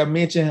 you have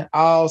mentioned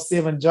all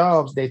 7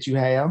 jobs that you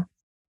have.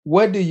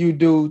 What do you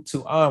do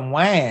to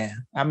unwind?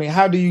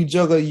 How do you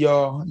juggle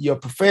your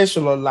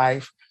professional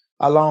life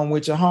along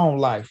with your home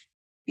life?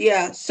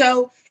 Yeah,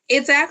 so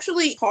it's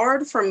actually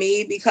hard for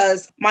me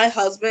because my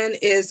husband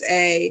is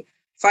a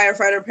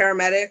firefighter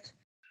paramedic.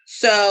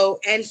 So,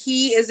 and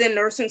he is in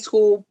nursing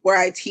school where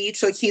I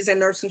teach. Like, he's in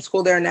nursing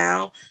school there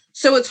now.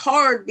 So it's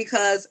hard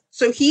because,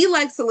 he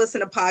likes to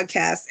listen to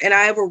podcasts, and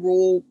I have a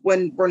rule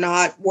when we're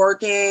not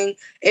working.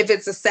 If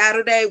it's a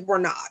Saturday, we're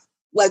not.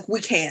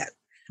 We can't.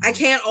 I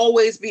can't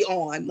always be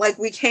on.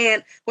 We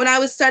can't. When I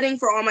was studying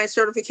for all my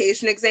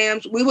certification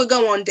exams, we would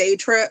go on day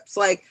trips,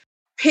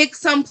 pick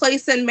some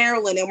place in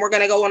Maryland and we're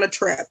going to go on a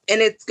trip.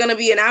 And it's going to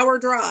be an hour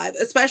drive,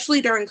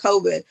 especially during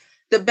COVID.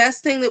 The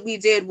best thing that we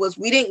did was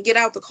we didn't get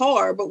out the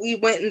car, but we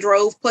went and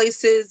drove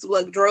places,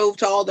 drove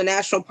to all the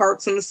national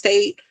parks in the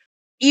state,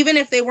 even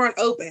if they weren't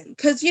open.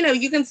 Because,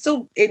 you can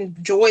still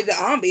enjoy the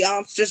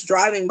ambiance just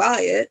driving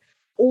by it,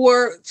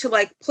 or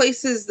to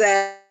places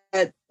that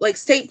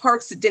state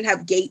parks that didn't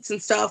have gates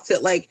and stuff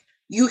that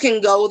you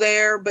can go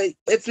there, but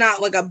it's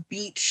not a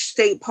beach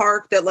state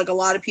park that a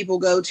lot of people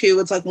go to.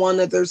 It's one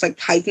that there's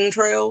hiking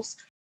trails.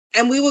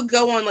 And we would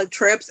go on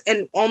trips,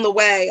 and on the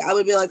way I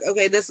would be like,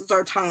 okay, this is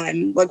our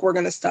time. We're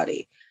going to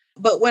study.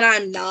 But when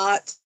I'm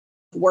not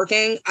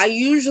working, I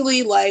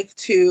usually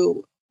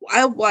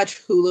I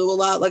watch Hulu a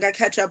lot. I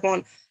catch up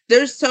on,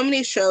 there's so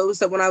many shows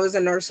that when I was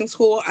in nursing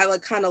school, I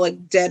kind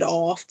of dead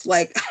off.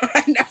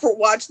 I never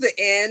watched the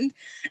end.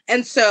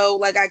 And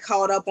so I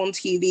caught up on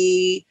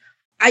TV.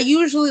 I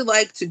usually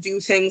like to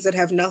do things that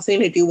have nothing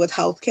to do with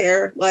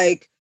healthcare.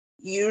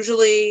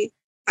 Usually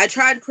I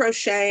tried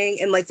crocheting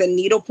and the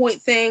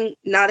needlepoint thing,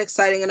 not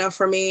exciting enough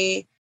for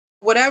me.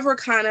 Whatever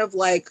kind of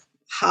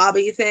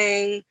hobby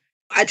thing.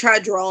 I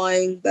tried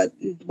drawing, that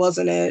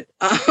wasn't it.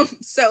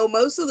 So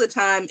most of the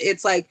time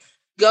it's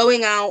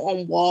going out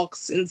on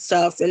walks and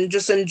stuff and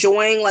just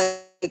enjoying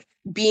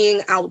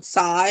being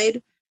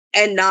outside.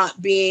 and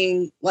not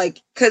being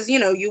like, because, you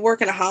know, you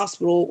work in a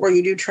hospital or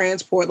you do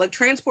transport. Like,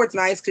 transport's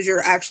nice because you're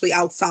actually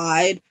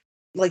outside,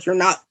 like you're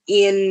not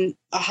in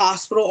a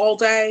hospital all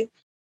day.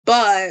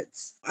 But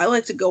I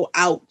like to go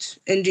out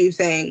and do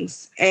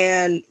things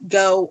and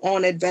go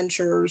on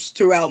adventures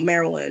throughout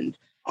Maryland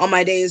on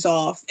my days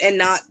off and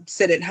not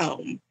sit at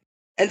home.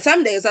 And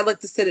some days I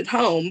like to sit at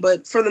home,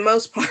 but for the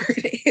most part,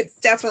 it's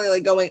definitely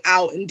like going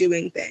out and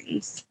doing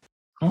things.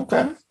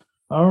 Okay.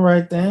 All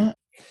right then.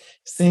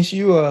 Since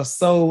you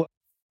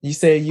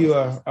say you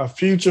are a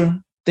future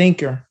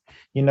thinker,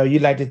 you know, you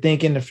like to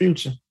think in the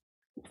future.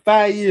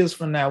 5 years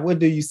from now, what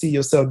do you see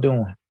yourself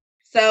doing?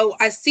 So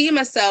I see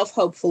myself,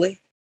 hopefully,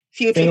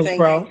 future Fingers thinking,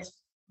 crossed.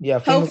 Yeah,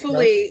 fingers crossed.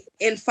 hopefully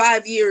in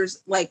 5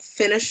 years, like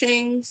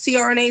finishing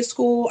CRNA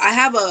school.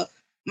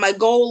 My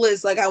goal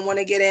is like, I want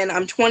to get in.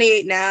 I'm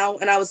 28 now.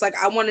 And I was like,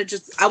 I want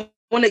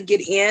to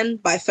get in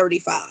by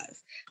 35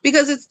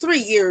 because it's 3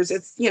 years.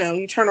 It's, you know,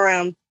 you turn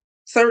around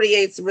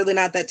 38 is really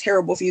not that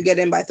terrible if you get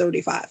in by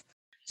 35.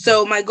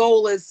 So my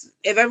goal is,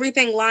 if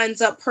everything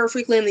lines up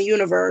perfectly in the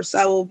universe,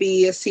 I will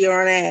be a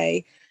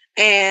CRNA.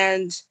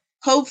 And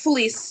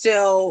hopefully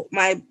still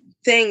my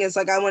thing is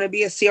like, I want to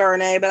be a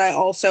CRNA, but I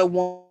also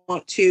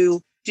want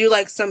to do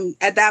like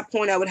at that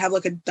point I would have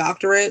like a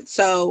doctorate.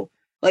 So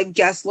like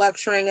guest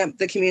lecturing at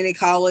the community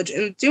college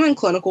and doing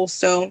clinical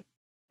still.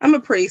 I'm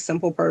a pretty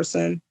simple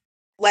person.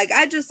 Like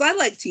I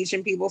like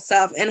teaching people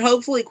stuff, and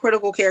hopefully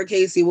critical care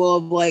Casey will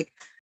have like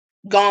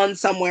gone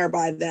somewhere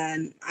by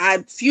then.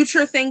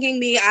 Future thinking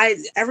me,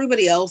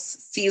 everybody else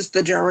sees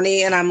the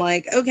journey and I'm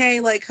like, okay,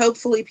 like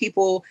hopefully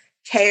people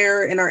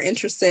care and are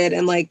interested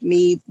in like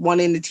me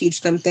wanting to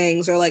teach them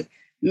things or like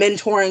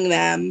mentoring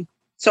them.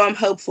 So I'm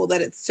hopeful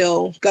that it's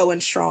still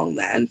going strong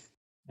then.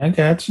 I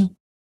got you.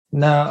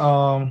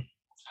 Now,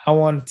 I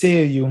want to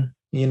tell you,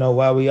 you know,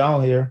 while we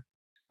on here,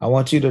 I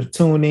want you to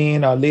tune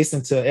in or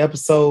listen to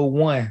episode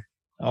 1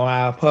 on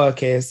our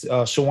podcast,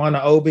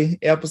 Shawana Obi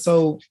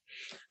episode.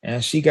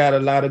 And she got a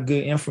lot of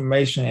good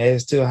information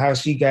as to how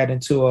she got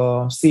into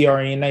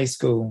CRNA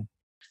school.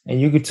 And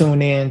you can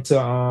tune in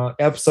to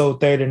episode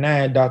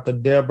 39, Dr.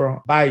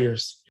 Deborah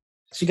Byers.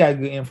 She got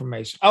good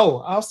information. Oh,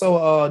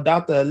 also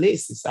Dr.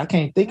 Alexis. I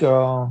can't think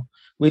of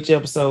which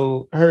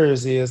episode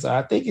hers is.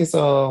 I think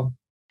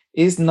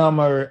it's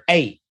number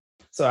 8.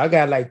 So I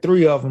got like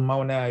 3 of them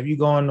on now. If you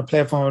go on the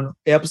platform,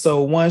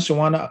 episode 1,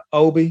 Shawana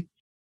Obi,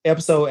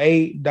 episode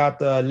 8,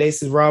 Dr.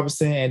 Alexis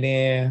Robertson, and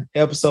then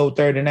episode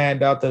 39,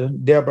 Dr.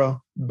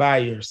 Deborah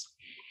Byers.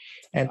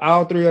 And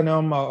all 3 of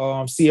them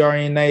are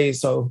CRNAs,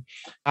 so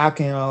I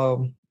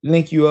can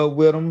link you up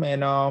with them,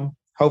 and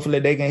hopefully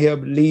they can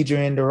help lead you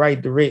in the right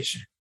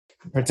direction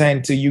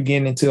pertaining to you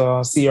getting into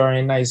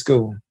CRNA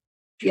school.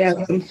 Yeah,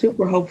 I'm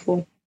super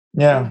hopeful.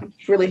 Yeah.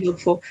 It's really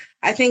helpful.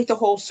 I think the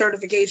whole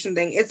certification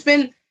thing, it's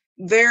been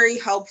very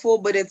helpful,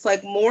 but it's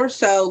like more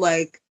so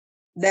like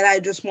that I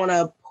just want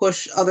to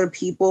push other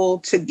people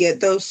to get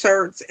those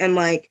certs and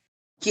like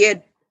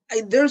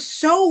there's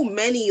so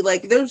many,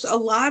 like there's a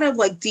lot of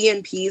like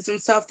DNPs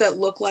and stuff that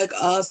look like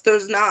us.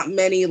 There's not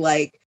many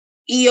like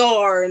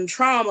ER and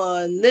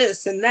trauma and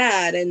this and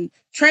that and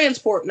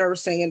transport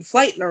nursing and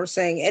flight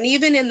nursing. And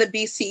even in the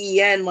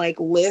BCEN like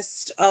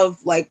list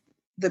of like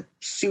the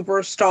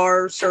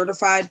superstar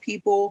certified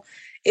people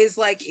is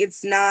like,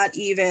 it's not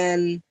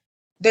even,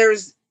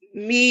 there's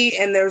me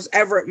and there's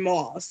Everett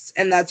Moss,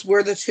 and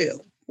we're the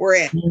 2. We're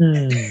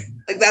in.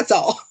 Like that's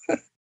all.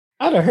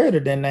 I'd have heard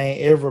of that name,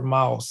 Everett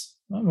Moss.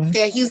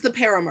 Yeah, he's the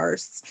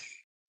paramers.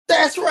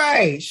 That's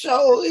right.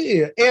 Sure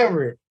is.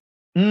 Everett.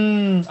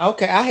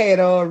 Okay. I had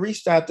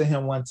reached out to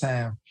him one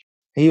time.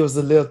 He was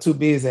a little too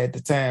busy at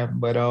the time,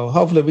 but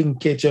hopefully we can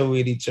catch up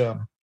with each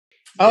other.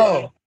 Yeah.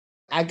 Oh,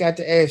 I got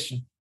to ask you.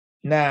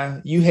 Now,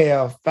 you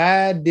have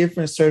 5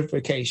 different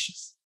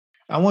certifications.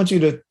 I want you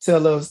to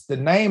tell us the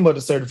name of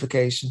the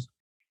certifications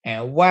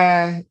and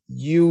why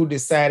you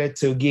decided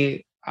to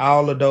get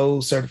all of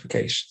those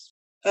certifications.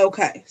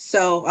 Okay,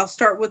 so I'll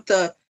start with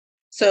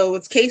so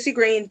it's Casey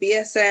Green,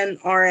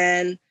 BSN,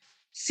 RN,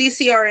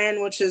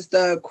 CCRN, which is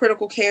the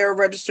Critical Care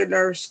Registered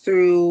Nurse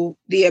through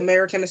the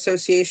American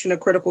Association of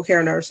Critical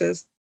Care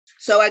Nurses.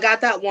 So I got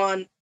that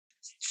one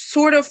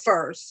sort of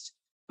first,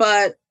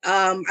 but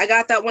I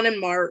got that one in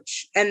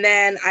March. And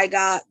then I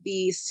got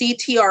the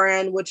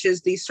CTRN, which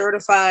is the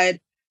Certified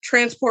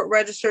Transport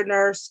Registered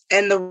Nurse.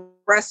 And the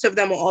rest of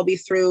them will all be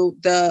through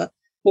the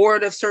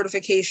Board of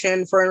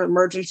Certification for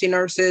Emergency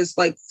Nurses,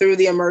 like through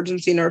the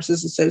Emergency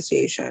Nurses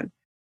Association.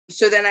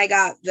 So then I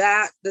got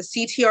that, the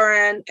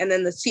CTRN, and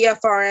then the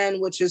CFRN,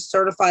 which is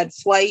Certified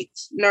Flight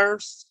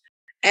Nurse,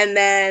 and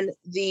then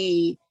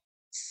the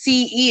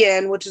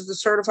CEN, which is the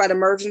Certified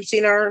Emergency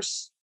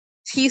Nurse,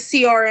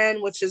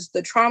 TCRN, which is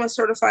the Trauma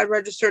Certified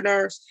Registered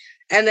Nurse,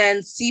 and then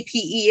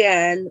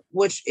CPEN,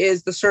 which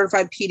is the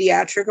Certified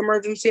Pediatric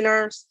Emergency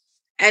Nurse.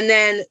 And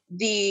then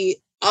the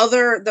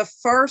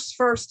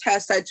first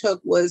test I took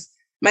was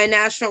my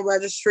National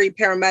Registry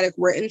Paramedic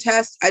Written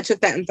Test. I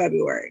took that in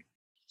February.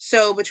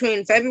 So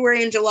between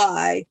February and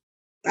July,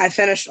 I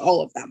finished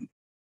all of them.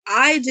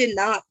 I did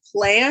not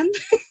plan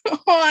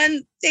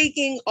on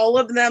taking all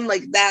of them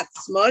like that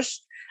smush.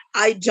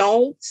 I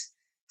don't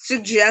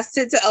suggest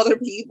it to other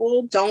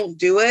people. Don't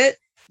do it.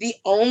 The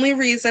only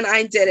reason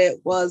I did it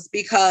was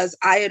because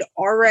I had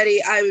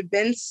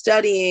been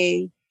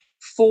studying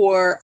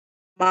for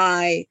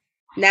my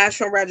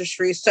national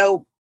registry.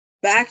 So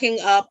backing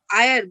up,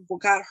 I had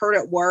got hurt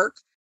at work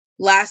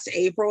last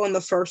April in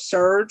the first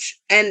surge.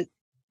 And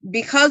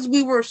because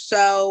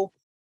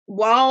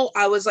while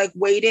I was like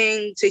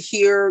waiting to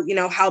hear,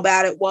 how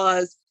bad it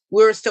was,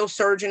 we were still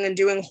surging and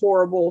doing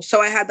horrible. So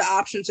I had the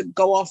option to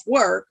go off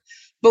work,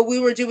 but we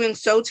were doing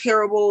so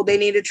terrible. They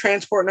needed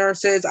transport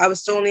nurses. I was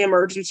still in the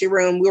emergency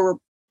room. We were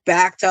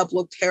backed up,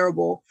 looked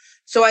terrible.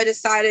 So I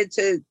decided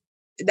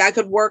that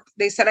could work.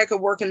 They said I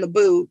could work in the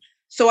boot.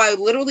 So I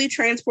literally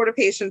transported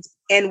patients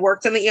and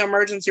worked in the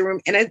emergency room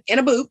in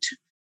a boot.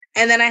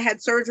 And then I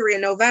had surgery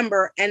in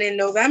November. And in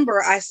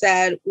November, I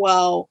said,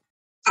 well,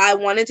 I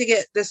wanted to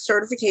get this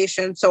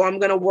certification. So I'm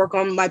going to work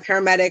on my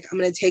paramedic. I'm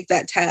going to take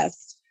that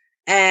test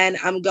and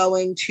I'm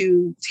going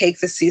to take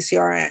the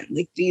CCRN.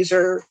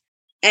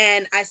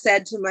 And I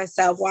said to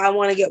myself, well, I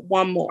want to get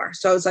one more.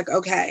 So I was like,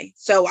 okay.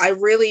 So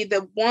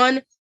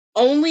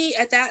only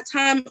at that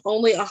time,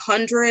 only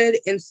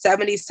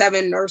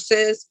 177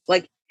 nurses,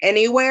 like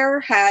anywhere,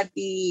 had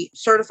the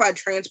certified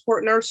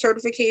transport nurse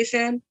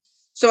certification.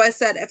 So I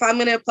said, if I'm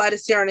going to apply to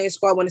CRNA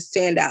school, I want to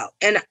stand out.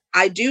 And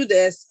I do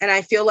this. And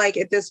I feel like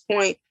at this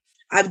point,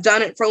 I've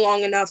done it for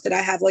long enough that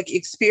I have like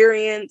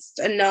experienced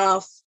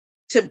enough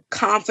to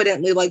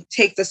confidently like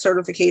take the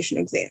certification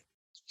exam.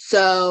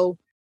 So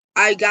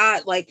I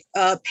got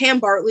Pam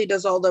Bartley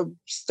does all the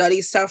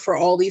study stuff for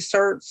all these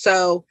certs.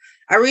 So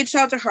I reached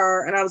out to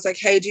her and I was like,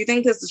 hey, do you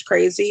think this is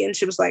crazy? And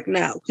she was like,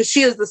 no, because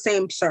she has the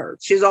same cert.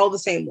 She's all the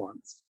same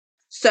ones.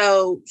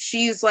 So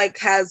she's a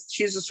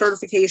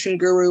certification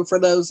guru for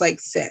those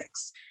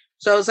 6.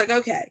 So I was like,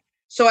 okay.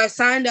 So I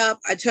signed up,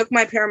 I took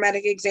my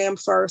paramedic exam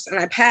first and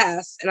I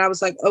passed. And I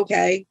was like,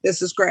 okay,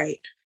 this is great.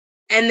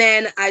 And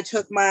then I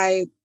took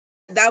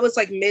that was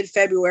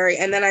mid-February.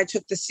 And then I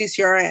took the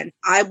CCRN.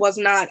 I was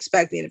not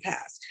expecting to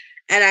pass.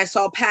 And I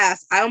saw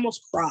pass. I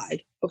almost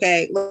cried.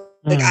 Okay.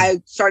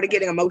 I started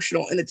getting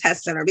emotional in the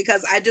test center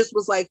because I just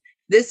was like,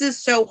 this is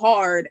so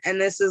hard. And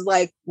this is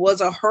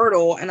was a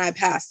hurdle and I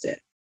passed it.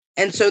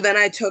 And so then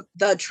I took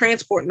the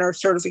transport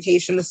nurse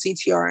certification, the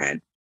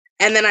CTRN,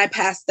 and then I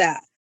passed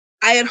that.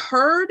 I had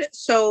heard,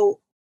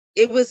 so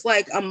it was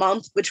a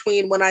month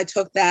between when I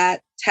took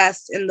that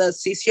test and the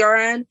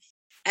CCRN,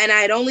 and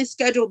I had only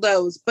scheduled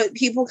those, but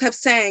people kept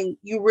saying,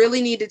 you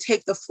really need to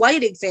take the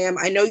flight exam.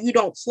 I know you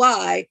don't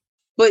fly,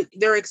 but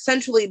they're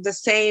essentially the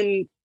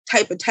same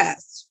type of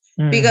tests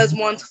because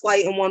one's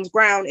flight and one's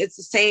ground. It's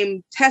the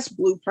same test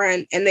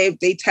blueprint and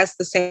they test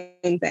the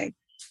same thing.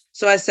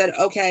 So I said,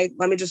 okay,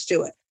 let me just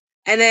do it.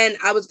 And then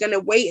I was going to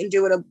wait and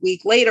do it a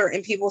week later.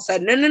 And people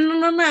said,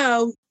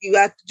 no, you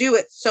have to do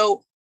it.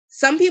 So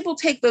some people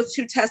take those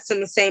 2 tests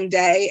in the same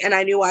day. And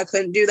I knew I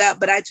couldn't do that,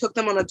 but I took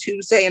them on a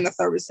Tuesday and a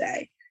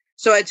Thursday.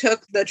 So I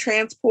took the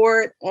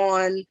transport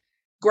on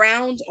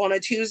ground on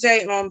a Tuesday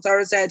and on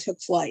Thursday I took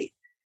flight.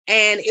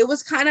 And it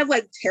was kind of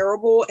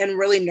terrible and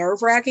really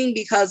nerve-wracking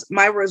because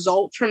my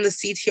results from the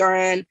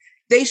CTRN,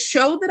 they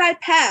showed that I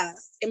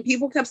passed and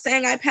people kept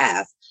saying I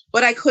passed.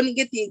 But I couldn't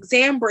get the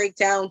exam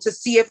breakdown to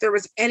see if there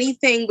was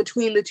anything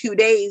between the 2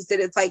 days that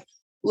it's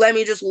let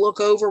me just look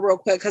over real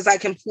quick because I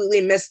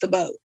completely missed the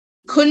boat.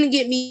 Couldn't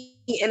get me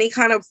any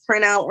kind of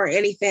printout or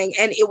anything.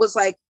 And it was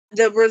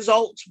the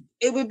results,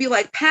 it would be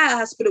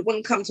pass, but it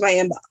wouldn't come to my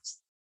inbox.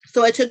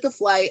 So I took the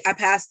flight, I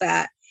passed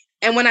that.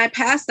 And when I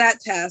passed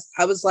that test,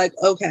 I was like,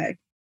 okay,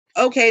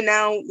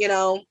 now,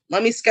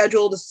 let me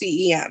schedule the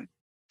CEM.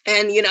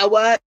 And you know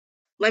what?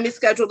 Let me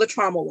schedule the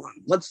trauma one.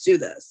 Let's do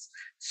this.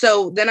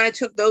 So then I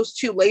took those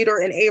 2 later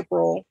in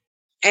April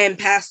and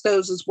passed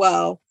those as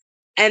well.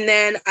 And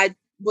then I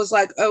was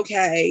like,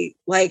 okay,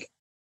 I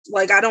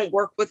don't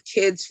work with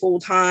kids full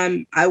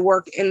time. I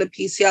work in the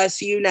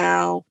PCICU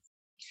now.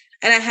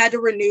 And I had to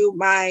renew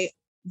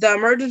the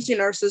Emergency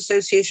Nurses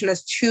Association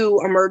has 2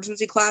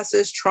 emergency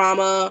classes,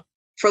 trauma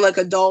for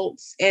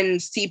adults and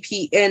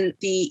CP and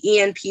the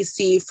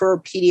ENPC for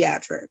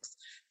pediatrics.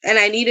 And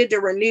I needed to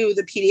renew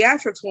the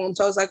pediatrics one.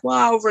 So I was like, well,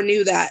 I'll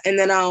renew that. And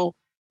then I'll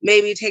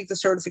maybe take the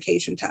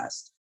certification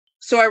test.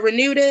 So I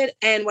renewed it.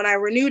 And when I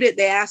renewed it,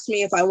 they asked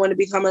me if I wanted to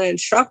become an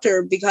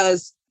instructor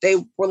because they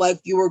were like,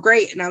 you were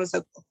great. And I was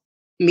like,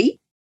 me?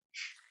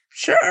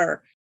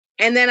 Sure.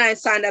 And then I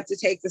signed up to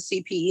take the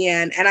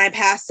CPEN and I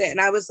passed it.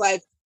 And I was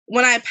like,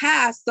 when I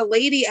passed, the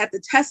lady at the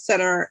test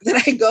center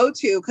that I go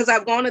to, because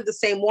I've gone to the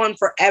same one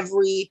for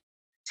every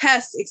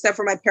test except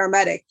for my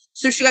paramedic.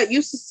 So she got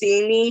used to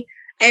seeing me.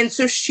 And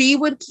so she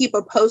would keep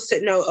a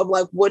Post-it note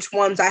of which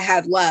ones I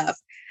had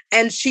left.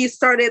 And she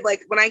started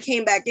when I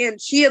came back in,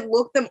 she had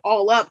looked them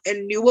all up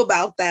and knew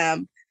about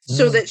them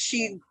so that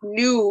she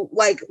knew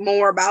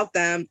more about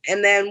them.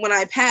 And then when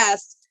I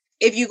passed,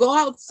 if you go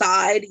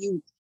outside,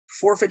 you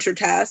forfeit your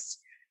test.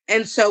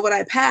 And so when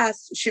I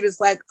passed, she was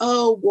like,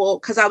 oh, well,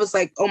 because I was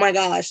like, oh my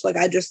gosh,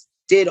 I just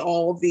did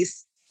all of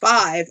these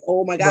 5.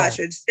 Oh my gosh,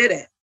 Right. I just did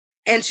it.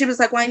 And she was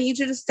like, well, I need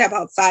you to step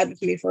outside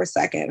with me for a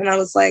second. And I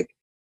was like,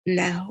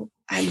 no,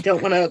 I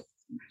don't want to,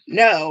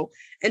 no.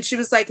 And she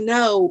was like,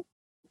 no,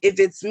 if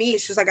it's me,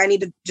 she's like, I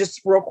need to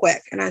just real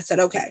quick. And I said,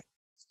 okay.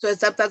 So I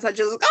stepped outside.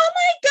 She was like, oh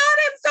my God,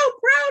 I'm so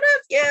proud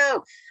of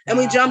you. And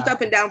we jumped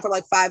up and down for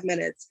like 5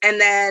 minutes. And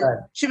then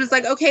she was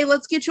like, okay,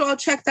 let's get you all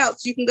checked out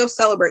so you can go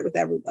celebrate with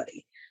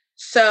everybody.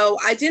 So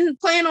I didn't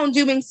plan on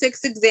doing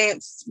 6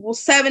 exams, well,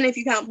 7 if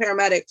you count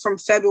paramedic, from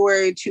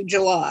February to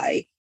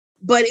July.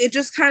 But it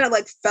just kind of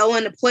like fell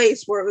into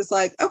place where it was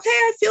like, okay,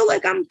 I feel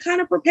like I'm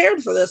kind of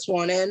prepared for this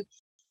one. And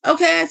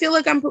okay, I feel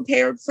like I'm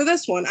prepared for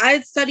this one. I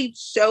had studied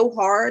so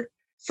hard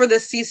for the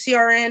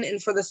CCRN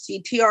and for the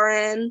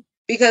CTRN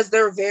because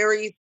they're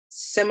very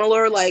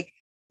similar. Like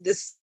the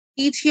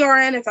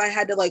CTRN, if I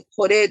had to like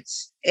put it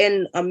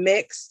in a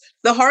mix,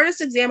 the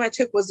hardest exam I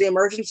took was the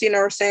emergency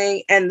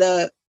nursing and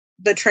the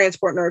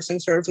transport nursing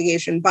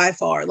certification by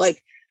far.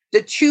 Like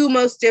the 2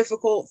 most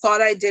difficult,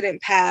 thought I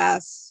didn't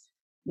pass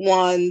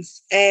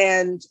ones.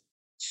 And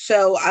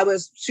so I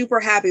was super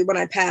happy when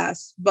I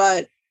passed.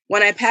 But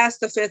when I passed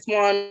the 5th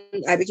one,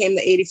 I became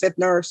the 85th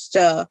nurse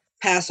to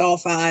pass all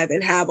 5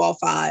 and have all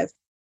 5.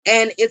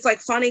 And it's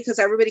like funny because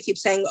everybody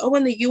keeps saying, oh,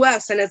 in the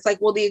US. And it's like,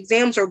 well, the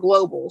exams are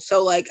global.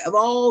 So like of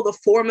all the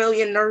 4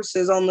 million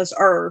nurses on this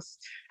earth,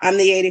 I'm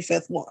the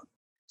 85th one.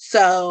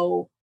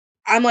 So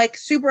I'm like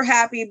super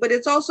happy. But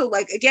it's also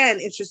like, again,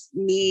 it's just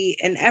me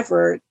and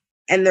Everett.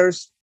 And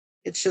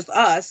it's just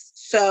us.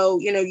 So,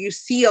 you know, you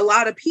see a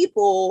lot of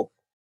people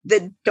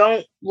that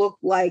don't look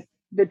like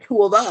the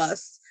 2 of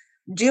us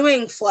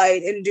doing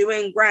flight and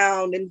doing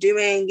ground and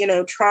doing, you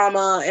know,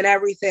 trauma and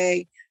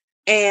everything.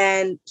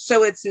 And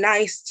so it's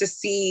nice to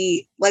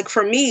see, like,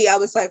 for me, I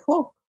was like,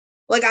 oh,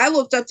 like I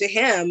looked up to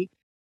him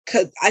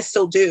because I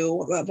still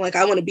do. I'm like,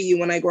 I want to be you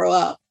when I grow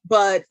up.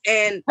 But,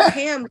 and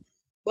him,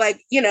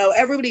 like, you know,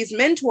 everybody's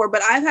mentor.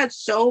 But I've had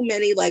so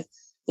many like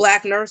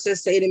Black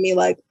nurses say to me,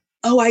 like,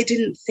 oh, I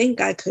didn't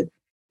think I could.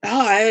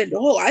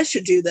 I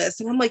should do this.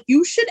 And I'm like,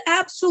 you should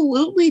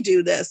absolutely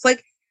do this.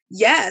 Like,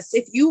 yes,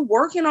 if you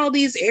work in all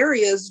these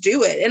areas,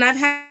 do it. And I've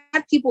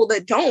had people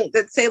that don't,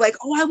 that say like,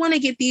 oh, I want to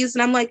get these.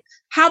 And I'm like,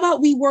 how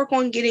about we work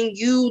on getting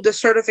you the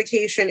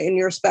certification in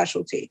your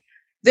specialty?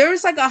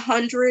 There's like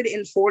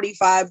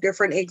 145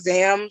 different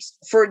exams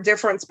for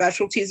different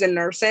specialties in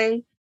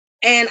nursing.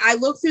 And I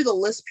look through the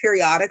list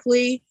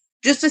periodically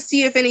just to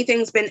see if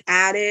anything's been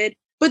added.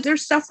 But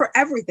there's stuff for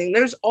everything.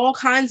 There's all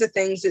kinds of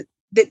things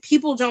that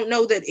people don't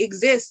know that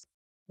exist.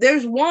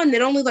 There's one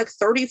that only like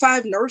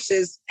 35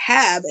 nurses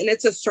have, and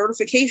it's a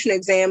certification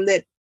exam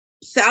that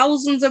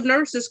thousands of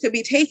nurses could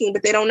be taking,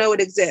 but they don't know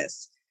it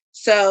exists.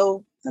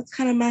 So that's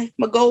kind of my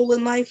goal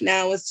in life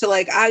now, is to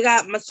like, I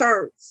got my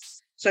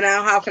certs. So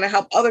now how can I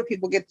help other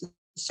people get the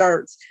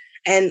certs?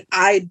 And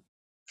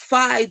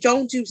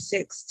don't do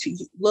 6.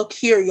 Look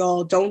here,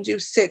 y'all, don't do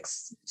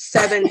 6,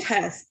 7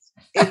 tests.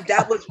 And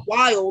that was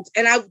wild.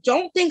 And I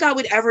don't think I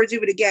would ever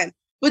do it again.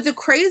 But the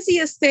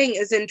craziest thing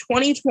is in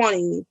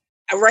 2020,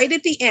 right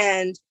at the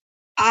end,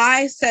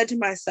 I said to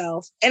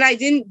myself, and I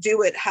didn't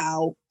do it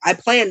how I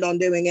planned on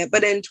doing it,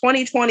 but in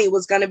 2020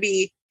 was going to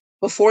be,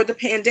 before the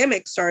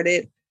pandemic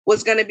started, I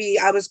was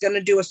going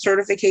to do a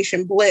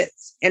certification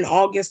blitz in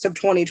August of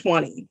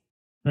 2020.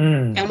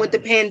 And with the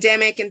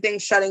pandemic and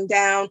things shutting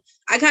down,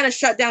 I kind of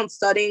shut down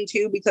studying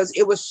too, because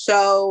it was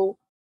so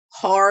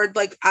hard.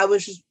 Like I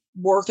was just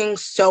working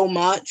so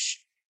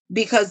much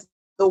because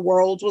the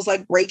world was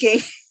like breaking.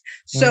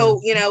 So,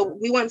 you know,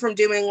 we went from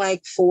doing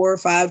like 4 or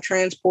 5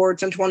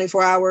 transports in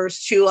 24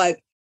 hours to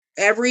like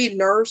every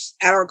nurse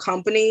at our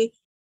company.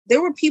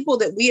 There were people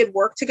that we had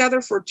worked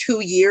together for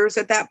 2 years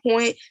at that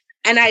point,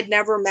 and I'd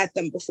never met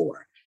them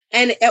before.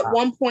 And at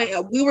one point,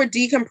 we were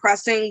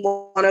decompressing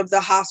one of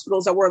the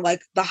hospitals that were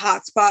like the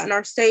hot spot in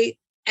our state.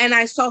 And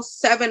I saw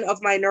 7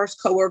 of my nurse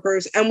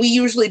coworkers, and we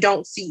usually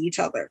don't see each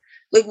other.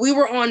 Like we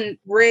were on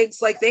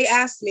rigs. Like they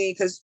asked me,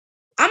 because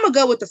I'm a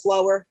go with the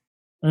flower.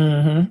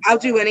 I'll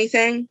do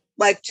anything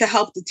like to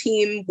help the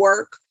team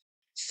work.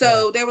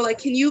 So they were like,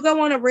 can you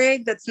go on a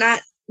rig that's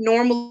not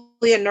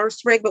normally a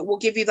nurse rig, but we'll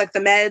give you like the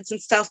meds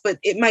and stuff, but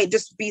it might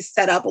just be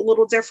set up a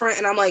little different.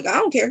 And I'm like, I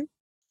don't care.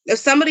 If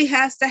somebody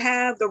has to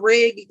have the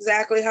rig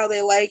exactly how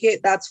they like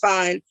it, that's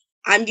fine.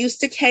 I'm used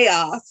to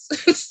chaos.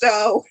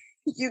 So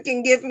you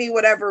can give me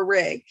whatever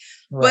rig.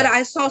 Right. But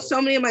I saw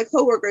so many of my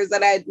coworkers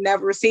that I had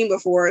never seen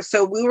before.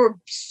 So we were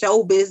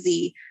so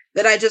busy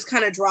that I just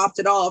kind of dropped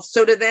it off.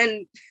 So to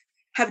then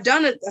have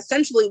done it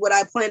essentially what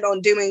I planned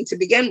on doing to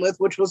begin with,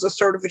 which was a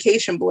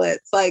certification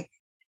blitz. Like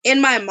in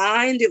my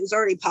mind, it was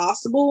already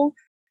possible.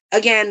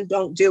 Again,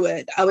 don't do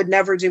it. I would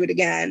never do it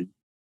again.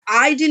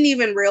 I didn't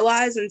even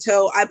realize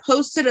until I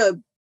posted a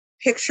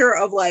picture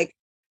of like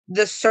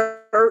the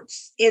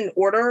certs in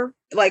order,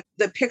 like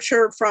the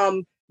picture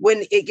from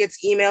when it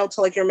gets emailed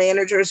to like your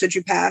managers that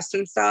you passed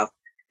and stuff.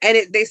 And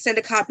they send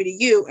a copy to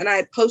you. And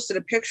I posted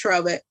a picture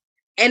of it.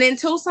 And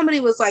until somebody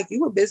was like, you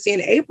were busy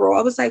in April,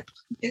 I was like,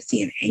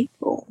 busy in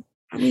April?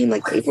 I mean,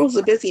 like April's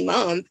a busy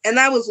month. And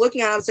I was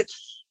looking at it, I was like,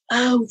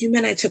 oh, you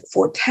meant I took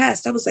 4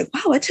 tests. I was like,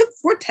 wow, I took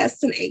 4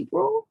 tests in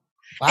April.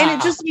 Wow. And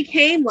it just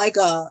became like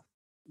a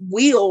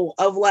wheel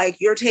of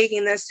like, you're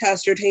taking this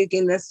test, you're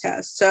taking this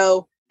test.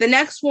 So the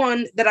next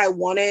one that I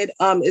wanted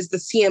is the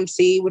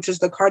CMC, which is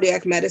the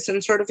cardiac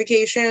medicine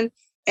certification.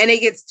 And it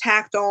gets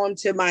tacked on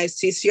to my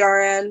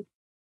CCRN.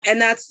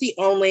 And that's the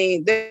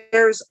only,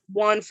 there's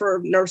one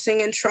for nursing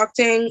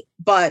instructing,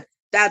 but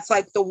that's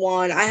like the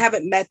one. I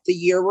haven't met the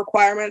year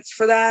requirements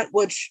for that,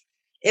 which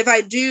if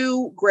I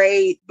do,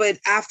 great. But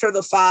after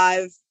the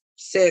 5,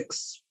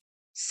 6,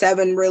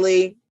 7,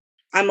 really,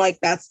 I'm like,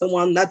 that's the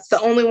one. That's the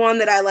only one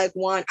that I like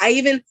want.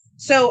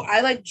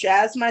 I like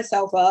jazz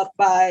myself up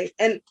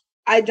and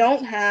I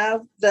don't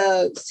have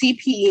the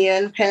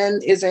CPEN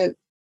pen isn't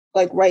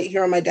like right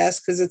here on my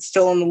desk because it's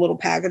still in the little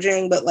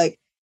packaging, but like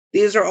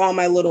these are all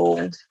my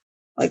little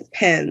like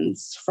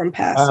pens from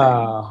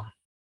passing.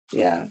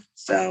 Yeah.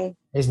 So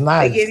it's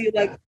nice. They give you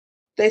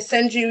they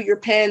send you your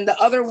pen. The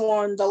other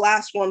one, the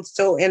last one's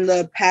still in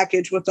the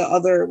package with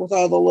all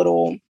the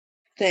little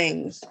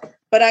things.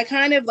 But I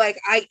kind of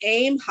I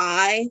aim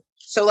high.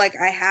 So like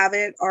I have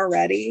it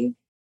already.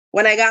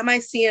 When I got my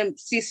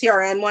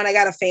CCRN one, I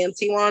got a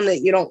fancy one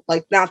that you don't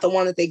not the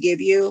one that they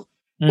give you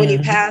when you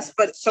pass.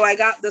 But so I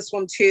got this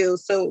one too.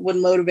 So it would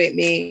motivate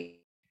me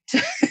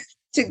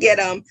to get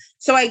them.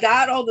 So I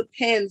got all the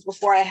pins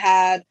before I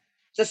had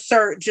the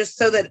cert, just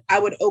so that I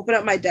would open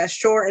up my desk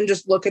drawer and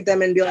just look at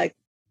them and be like,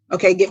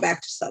 okay, get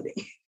back to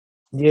studying.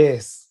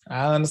 Yes,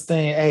 I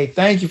understand. Hey,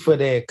 thank you for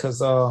that.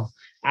 Cause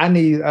I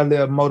need a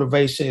little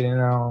motivation.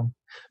 And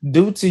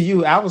due to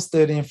you, I was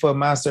studying for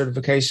my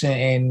certification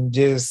and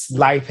just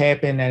life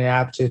happened and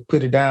I just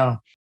put it down.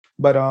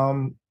 But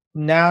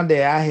now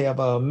that I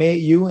have met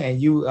you and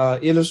you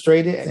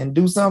illustrated and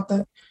do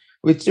something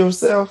with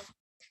yourself,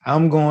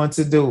 I'm going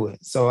to do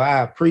it. So I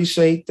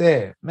appreciate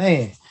that,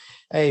 man.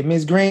 Hey,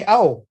 Ms. Green.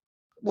 Oh,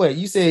 what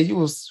you said you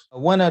was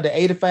one of the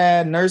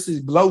 85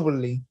 nurses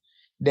globally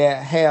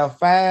that have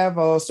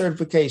 5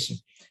 certification.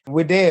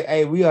 With that,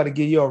 hey, we ought to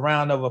give you a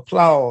round of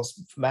applause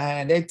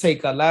behind that.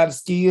 Take a lot of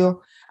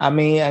skill. I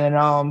mean,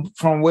 and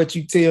from what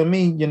you tell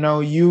me,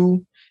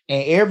 you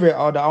and Everett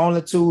are the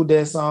only 2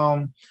 that's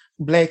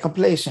black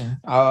complexion,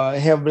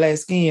 have black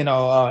skin,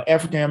 or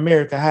African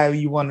American, however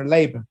you want to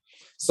label.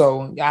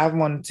 So I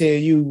want to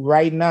tell you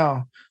right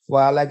now,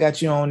 while I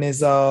got you on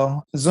this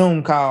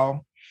Zoom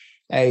call,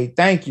 hey,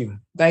 thank you.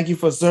 Thank you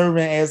for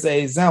serving as an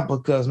example,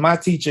 because my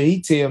teacher,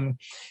 he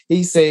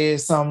said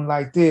something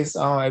like this: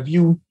 if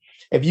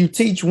you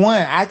teach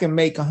one, I can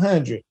make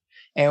 100.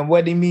 And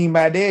what they mean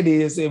by that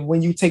is, if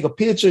when you take a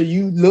picture,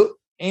 you look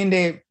in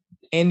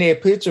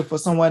that picture for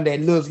someone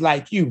that looks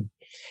like you.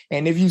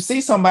 And if you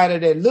see somebody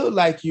that look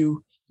like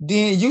you,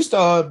 then you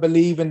start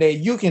believing that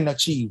you can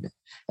achieve it.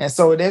 And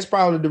so that's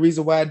probably the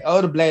reason why the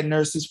other black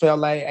nurses felt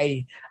like,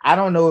 hey, I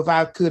don't know if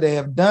I could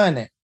have done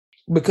it,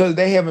 because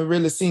they haven't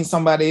really seen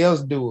somebody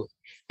else do it.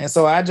 And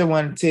so I just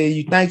want to tell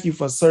you, thank you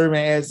for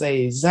serving as an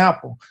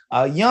example.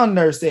 A young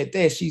nurse at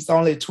that, she's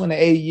only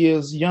 28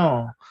 years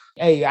young.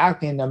 Hey, I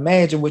can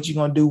imagine what you're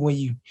going to do when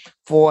you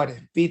 40,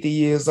 50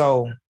 years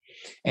old.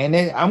 And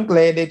I'm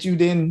glad that you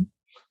didn't.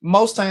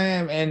 Most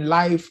time in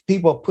life,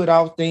 people put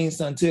off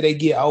things until they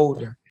get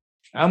older.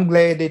 I'm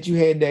glad that you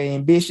had the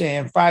ambition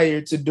and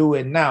fire to do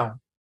it now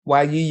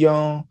while you're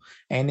young.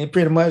 And it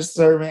pretty much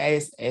serving,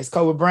 as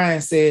Kobe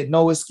Bryant said,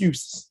 no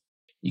excuses.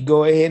 You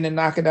go ahead and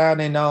knock it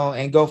out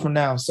and go from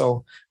now.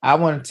 So I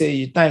want to tell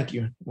you thank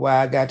you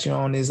while I got you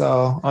on this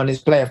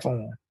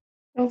platform.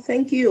 Oh,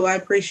 thank you. I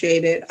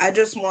appreciate it. I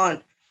just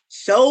want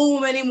so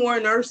many more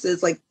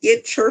nurses.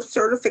 Get your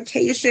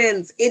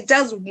certifications. It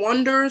does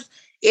wonders.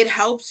 It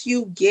helps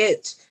you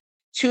get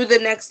to the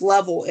next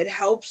level. It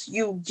helps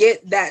you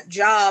get that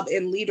job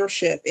in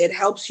leadership. It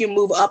helps you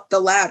move up the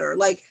ladder.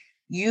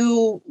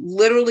 You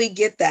literally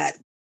get that.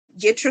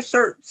 Get your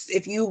certs.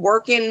 If you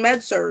work in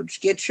med-surg,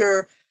 get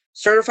your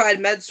certified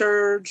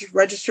med-surg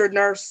registered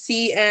nurse,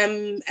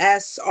 CMSRN.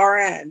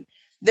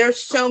 There's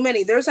so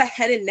many. There's a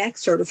head and neck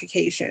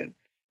certification,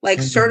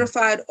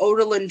 certified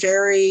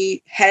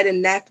otolaryngology head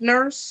and neck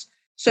nurse.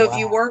 So If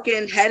you work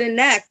in head and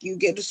neck, you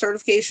get a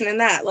certification in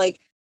that.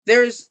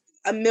 There's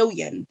a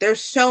million. There's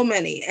so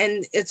many.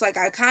 And it's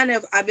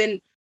I've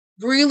been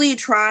really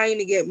trying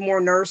to get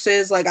more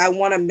nurses. I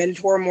want to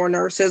mentor more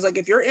nurses.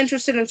 If you're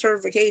interested in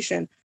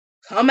certification,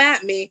 come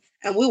at me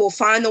and we will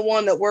find the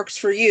one that works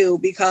for you,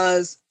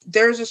 because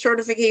there's a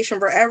certification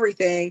for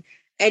everything.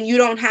 And you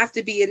don't have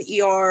to be an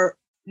ER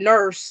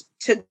nurse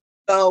to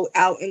go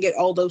out and get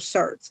all those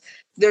certs.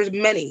 There's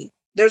many.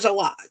 There's a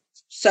lot.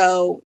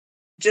 So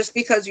just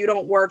because you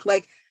don't work,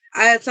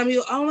 I had some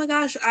people, oh my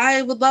gosh,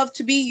 I would love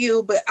to be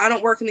you, but I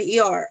don't work in the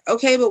ER.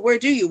 Okay, but where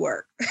do you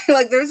work?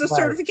 There's a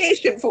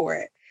certification for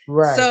it.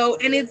 Right. So,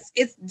 and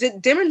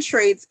it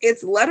demonstrates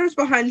it's letters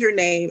behind your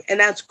name, and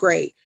that's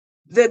great.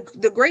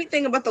 The great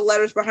thing about the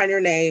letters behind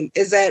your name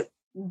is that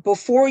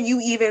before you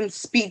even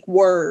speak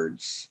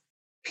words,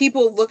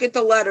 people look at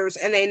the letters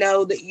and they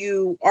know that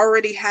you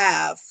already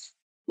have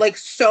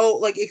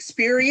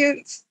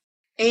experience,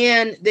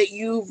 and that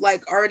you've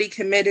already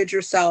committed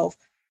yourself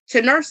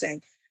to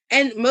nursing.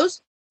 And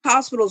most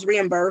hospitals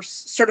reimburse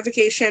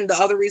certification. The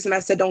other reason I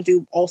said don't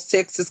do all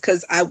 6 is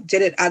because I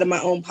did it out of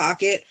my own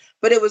pocket,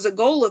 but it was a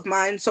goal of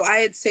mine. So I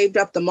had saved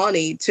up the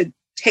money to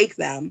take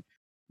them.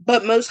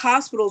 But most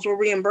hospitals will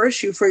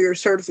reimburse you for your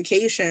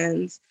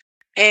certifications,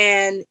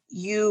 and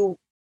you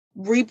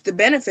reap the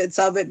benefits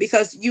of it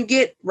because you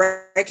get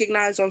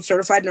recognized on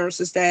Certified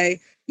Nurses Day.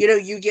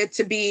 You get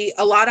to be,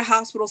 a lot of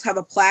hospitals have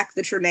a plaque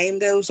that your name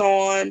goes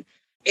on.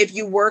 If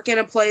you work in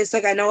a place,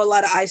 like I know a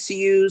lot of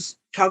ICUs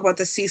talk about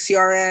the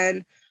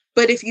CCRN,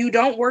 but if you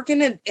don't work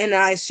in an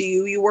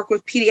ICU, you work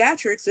with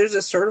pediatrics, there's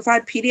a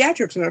certified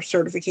pediatrics nurse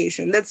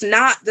certification. That's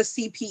not the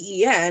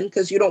CPEN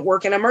because you don't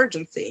work in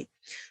emergency.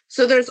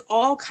 So there's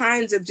all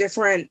kinds of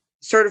different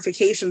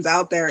certifications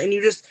out there. And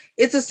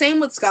it's the same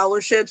with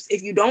scholarships.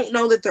 If you don't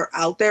know that they're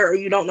out there or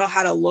you don't know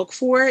how to look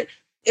for it,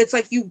 it's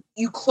like you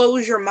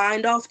close your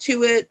mind off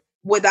to it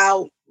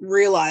without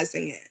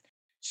realizing it.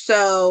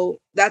 So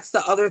that's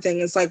the other thing.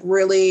 It's like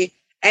really,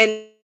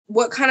 and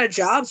what kind of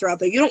jobs are out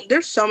there?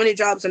 There's so many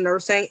jobs in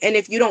nursing. And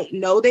if you don't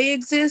know they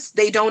exist,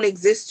 they don't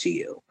exist to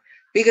you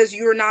because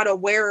you're not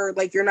aware,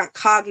 like you're not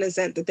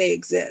cognizant that they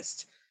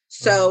exist.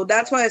 So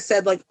that's why I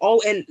said like,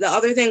 and the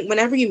other thing,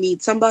 whenever you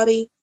meet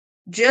somebody,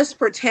 just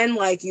pretend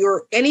like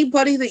you're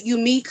anybody that you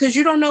meet because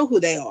you don't know who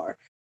they are.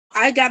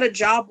 I got a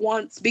job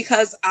once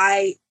because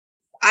I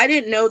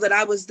didn't know that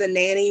I was the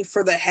nanny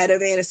for the head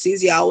of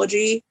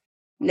anesthesiology.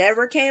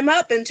 Never came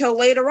up until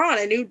later on.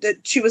 I knew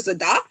that she was a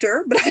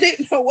doctor, but I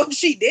didn't know what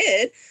she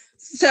did.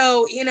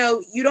 So,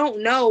 you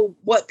don't know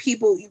what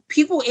people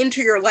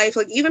enter your life,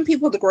 like even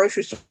people at the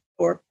grocery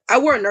store. I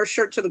wore a nurse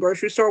shirt to the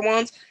grocery store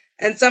once,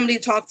 and somebody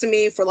talked to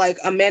me for like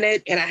a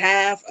minute and a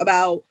half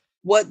about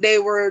what they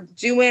were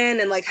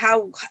doing and like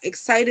how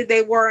excited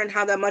they were and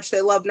how that much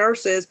they love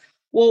nurses.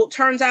 Well, it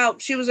turns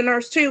out she was a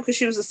nurse too, because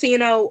she was a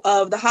CNO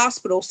of the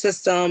hospital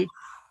system.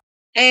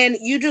 And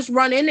you just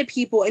run into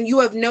people and you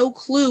have no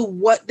clue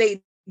what they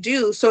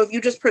do. So if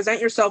you just present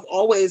yourself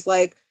always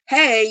like,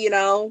 hey,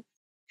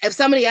 if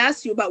somebody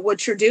asks you about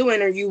what you're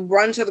doing, or you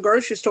run to the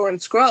grocery store in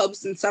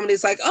scrubs and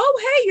somebody's like, oh,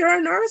 hey, you're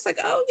a nurse. Like,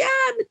 oh yeah,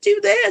 I do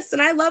this.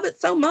 And I love it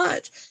so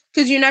much,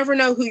 because you never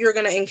know who you're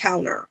going to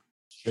encounter.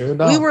 Sure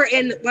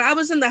when I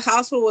was in the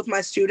hospital with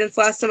my students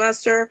last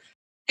semester,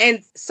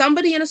 and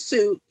somebody in a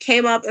suit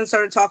came up and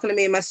started talking to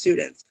me and my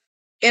students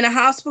in a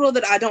hospital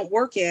that I don't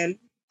work in.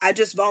 I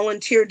just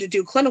volunteered to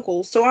do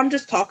clinicals. So I'm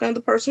just talking to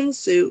the person in the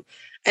suit,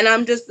 and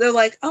they're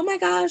like, oh my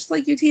gosh,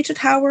 like you teach at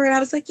Howard. And I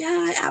was like, yeah,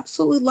 I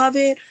absolutely love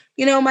it.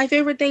 My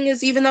favorite thing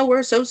is, even though we're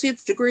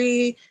associate's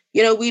degree,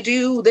 we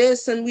do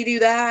this and we do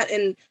that,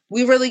 and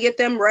we really get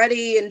them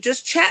ready, and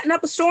just chatting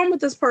up a storm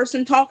with this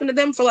person, talking to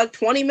them for like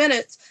 20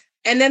 minutes.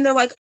 And then they're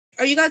like,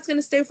 are you guys going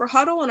to stay for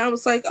huddle? And I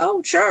was like,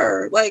 oh,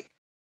 sure. Like,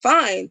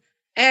 fine.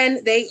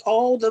 And the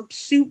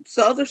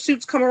other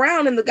suits come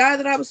around, and the guy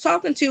that I was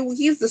talking to,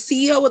 he's the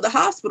CEO of the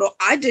hospital.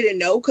 I didn't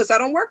know because I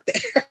don't work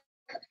there.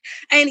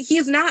 And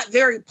he's not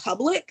very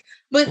public,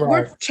 but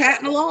we're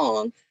chatting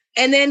along.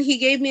 And then he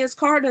gave me his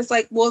card, and it's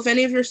like, well, if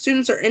any of your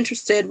students are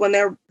interested when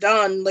they're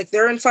done, like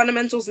they're in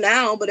fundamentals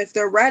now, but if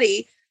they're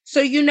ready, so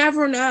you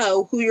never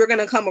know who you're going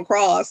to come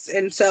across.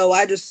 And so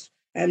I just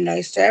am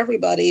nice to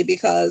everybody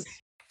because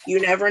you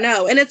never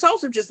know. And it's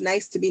also just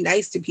nice to be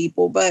nice to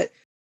people, but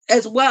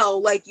as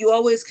well, like you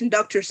always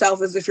conduct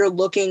yourself as if you're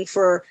looking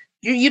for,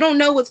 you don't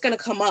know what's going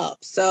to come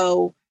up.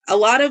 So a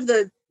lot of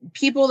the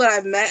people that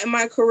I've met in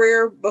my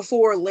career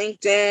before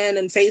LinkedIn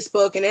and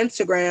Facebook and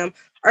Instagram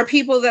are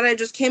people that I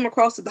just came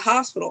across at the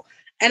hospital.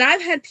 And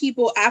I've had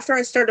people, after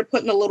I started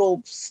putting the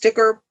little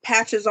sticker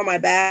patches on my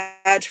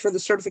badge for the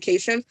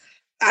certification,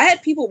 I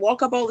had people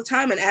walk up all the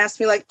time and ask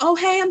me like, oh,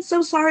 hey, I'm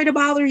so sorry to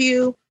bother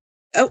you.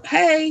 Oh,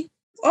 hey,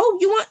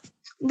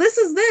 this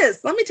is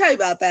this. Let me tell you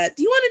about that.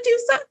 Do you want to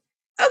do something?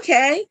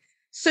 Okay.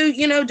 So,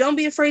 don't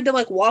be afraid to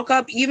like walk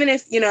up, even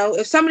if,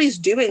 if somebody's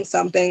doing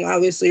something,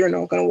 obviously you're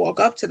not going to walk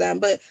up to them.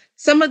 But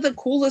some of the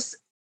coolest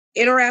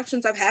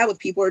interactions I've had with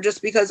people are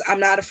just because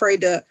I'm not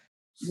afraid to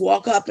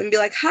walk up and be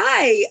like,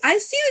 hi, I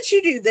see that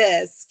you do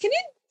this. Can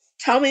you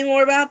tell me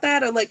more about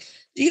that? Or like,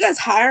 do you guys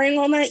hiring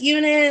on that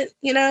unit?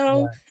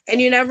 Right. And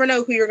you never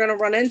know who you're going to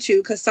run into,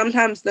 because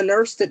sometimes the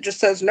nurse that just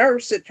says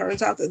nurse, it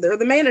turns out that they're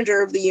the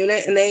manager of the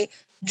unit and they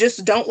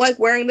just don't like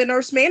wearing the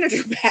nurse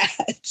manager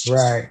badge.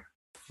 Right.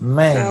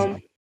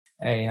 Man.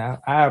 Hey,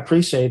 I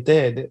appreciate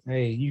that.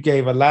 Hey, you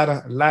gave a lot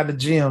of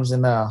gems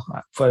and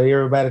for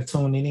everybody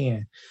tuning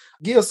in.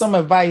 Give some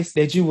advice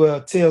that you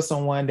will tell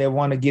someone that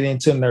want to get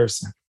into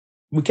nursing.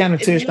 We kind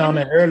of touched on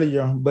it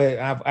earlier, but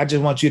I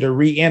just want you to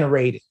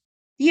reiterate it.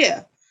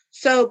 Yeah.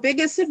 So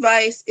biggest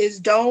advice is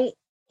don't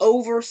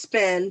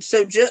overspend.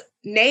 So just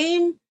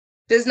name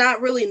does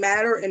not really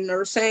matter in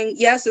nursing.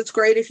 Yes, it's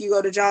great if you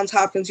go to Johns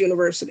Hopkins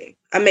University.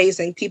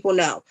 Amazing. People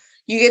know.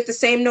 You get the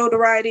same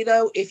notoriety,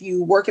 though, if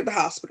you work at the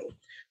hospital.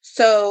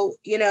 So,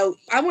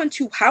 I went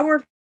to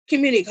Howard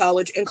Community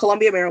College in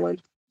Columbia,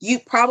 Maryland. You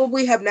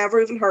probably have never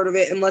even heard of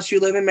it unless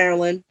you live in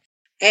Maryland.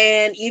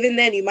 And even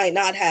then, you might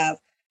not have.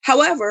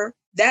 However,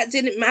 that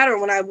didn't matter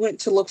when I went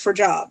to look for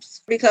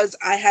jobs because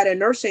I had a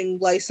nursing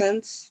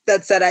license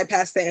that said I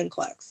passed the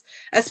NCLEX,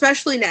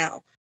 especially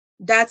now.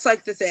 That's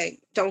like the thing.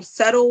 Don't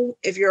settle.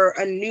 If you're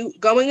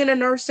going into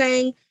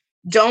nursing,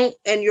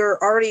 and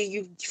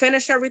you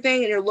finished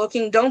everything and you're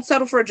looking, don't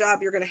settle for a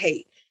job you're going to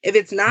hate. If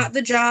it's not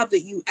the job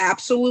that you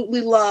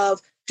absolutely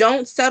love,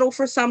 don't settle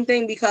for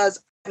something,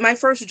 because my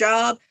first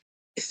job,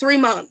 3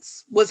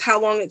 months was how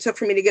long it took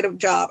for me to get a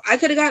job. I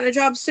could have gotten a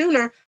job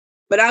sooner,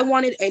 but I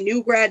wanted a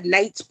new grad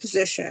night's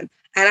position,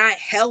 and I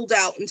held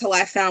out until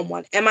I found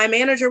one. And my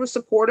manager was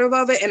supportive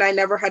of it, and I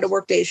never had to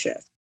work day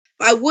shift.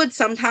 I would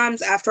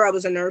sometimes after I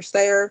was a nurse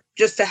there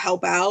just to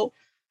help out.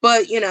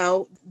 But,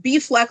 be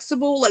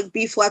flexible. Like,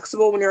 be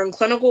flexible when you're in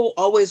clinical.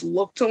 Always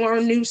look to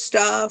learn new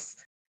stuff.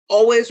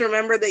 Always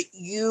remember that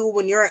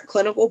when you're at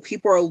clinical,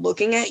 people are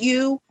looking at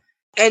you.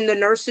 And the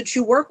nurse that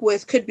you work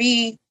with could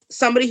be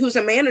somebody who's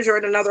a manager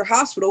at another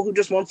hospital who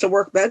just wants to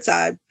work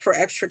bedside for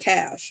extra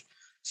cash.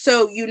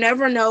 So you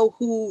never know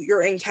who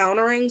you're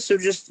encountering. So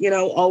just,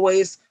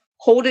 always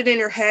hold it in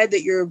your head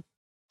that you're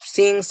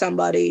seeing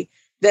somebody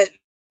that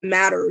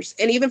matters.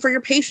 And even for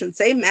your patients,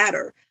 they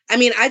matter. I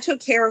mean, I took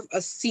care of a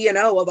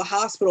CNO of a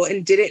hospital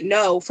and didn't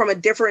know, from a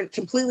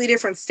completely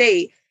different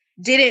state,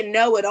 didn't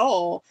know at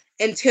all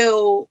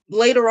until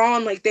later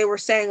on, like they were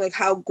saying, like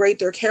how great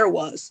their care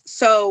was.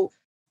 So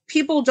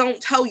people don't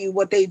tell you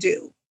what they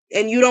do,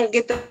 and you don't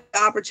get the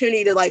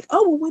opportunity to like,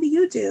 oh, well, what do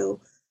you do?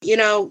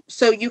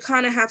 So you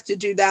kind of have to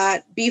do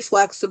that, be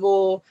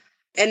flexible,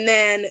 and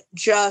then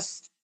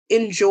just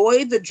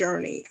enjoy the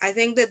journey. I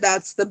think that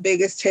that's the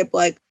biggest tip.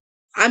 Like,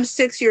 I'm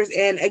 6 years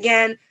in.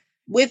 Again,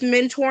 with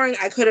mentoring,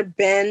 I could have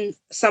been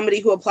somebody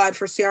who applied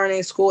for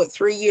CRNA school at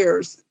 3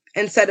 years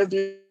instead of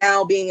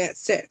now being at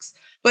 6.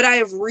 But I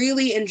have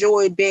really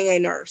enjoyed being a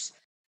nurse.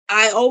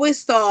 I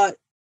always thought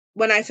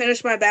when I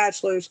finished my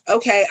bachelor's,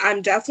 okay,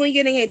 I'm definitely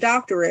getting a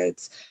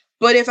doctorate,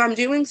 but if I'm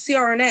doing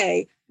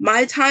CRNA,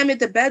 my time at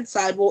the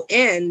bedside will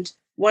end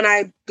when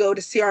I go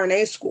to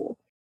CRNA school.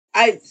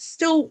 I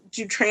still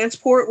do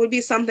transport, would be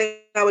something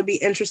I would be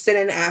interested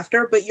in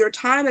after, but your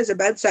time as a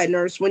bedside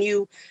nurse, when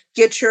you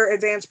get your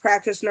advanced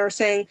practice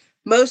nursing,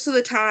 most of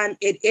the time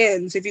it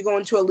ends if you go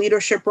into a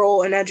leadership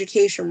role, an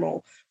education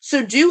role.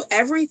 So do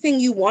everything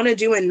you want to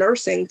do in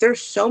nursing.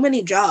 There's so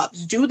many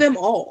jobs. Do them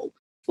all.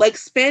 Like,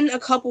 spend a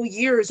couple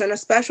years in a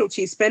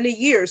specialty, spend a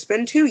year,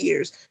 spend 2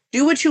 years.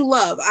 Do what you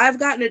love. I've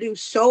gotten to do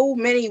so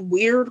many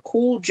weird,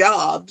 cool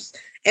jobs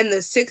in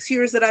the 6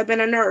 years that I've been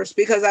a nurse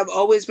because I've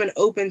always been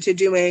open to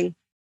doing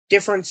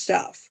different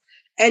stuff.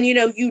 And,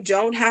 you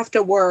don't have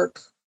to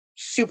work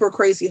super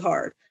crazy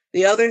hard.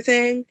 The other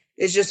thing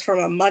is, just from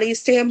a money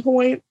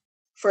standpoint,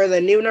 for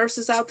the new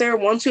nurses out there,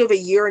 once you have a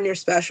year in your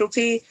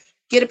specialty,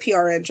 get a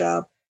PRN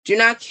job. Do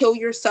not kill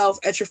yourself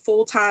at your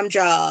full-time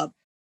job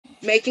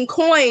making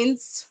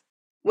coins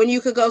when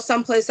you could go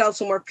someplace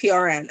else and work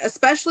PRN,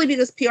 especially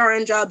because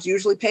PRN jobs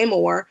usually pay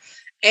more.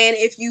 And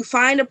if you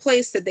find a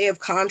place that they have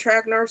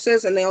contract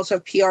nurses and they also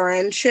have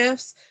PRN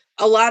shifts,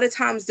 a lot of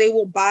times they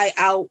will buy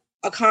out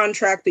a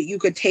contract that you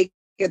could take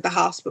at the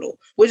hospital,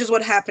 which is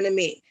what happened to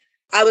me.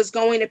 I was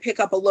going to pick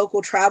up a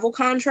local travel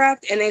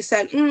contract and they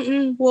said,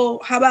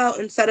 well, how about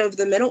instead of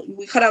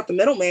we cut out the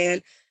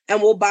middleman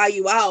and we'll buy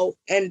you out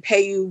and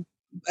pay you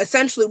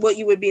essentially what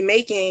you would be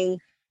making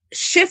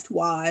shift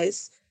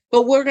wise,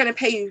 but we're going to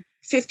pay you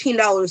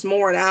 $15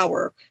 more an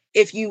hour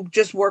if you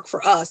just work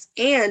for us.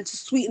 And to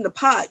sweeten the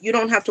pot, you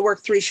don't have to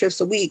work 3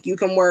 shifts a week. You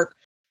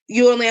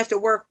only have to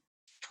work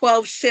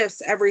 12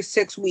 shifts every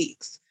 6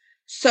 weeks.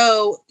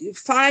 So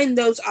find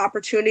those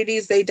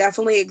opportunities. They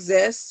definitely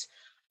exist,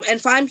 and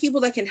find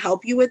people that can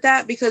help you with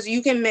that, because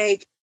you can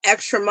make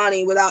extra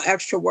money without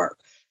extra work.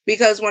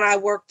 Because when I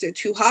worked at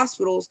 2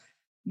 hospitals,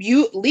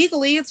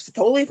 legally it's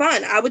totally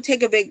fine. I would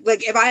take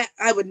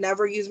I would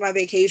never use my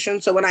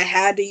vacation. So when I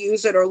had to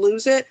use it or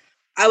lose it,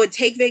 I would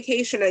take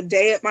vacation a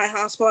day at my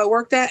hospital I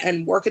worked at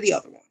and work at the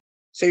other one.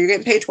 So you're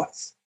getting paid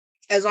twice.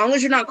 As long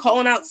as you're not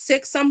calling out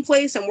sick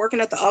someplace and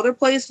working at the other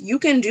place, you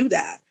can do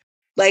that.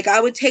 Like, I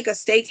would take a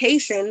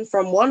staycation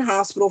from one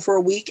hospital for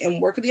a week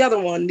and work at the other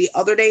one the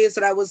other days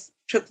that I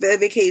took the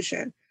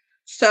vacation.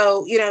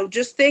 So,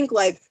 just think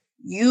like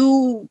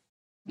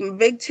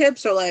big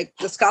tips are like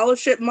the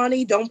scholarship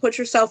money. Don't put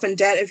yourself in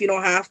debt if you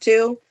don't have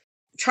to.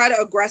 Try to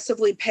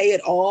aggressively pay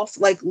it off,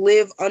 like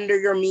live under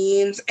your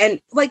means,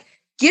 and like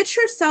get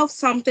yourself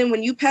something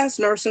when you pass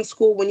nursing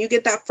school, when you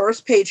get that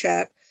first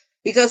paycheck.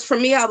 Because for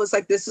me, I was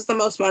like, this is the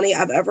most money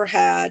I've ever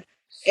had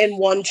in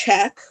one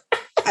check.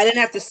 I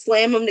didn't have to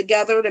slam them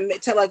together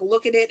to like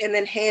look at it and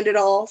then hand it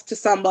off to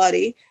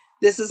somebody.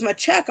 This is my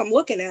check. I'm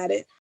looking at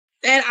it.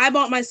 And I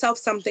bought myself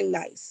something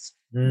nice.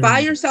 Buy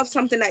yourself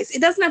something nice.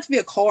 It doesn't have to be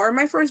a car.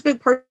 My first big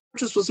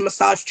purchase was a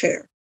massage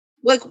chair,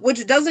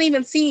 which doesn't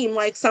even seem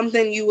like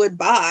something you would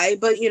buy,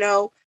 but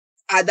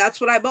that's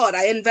what I bought.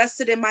 I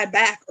invested in my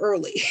back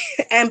early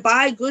and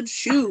buy good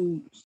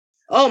shoes.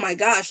 Oh my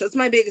gosh, that's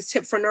my biggest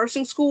tip for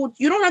nursing school.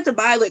 You don't have to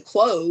buy like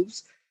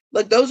clothes.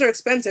 Like, those are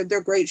expensive.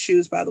 They're great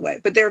shoes, by the way,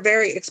 but they're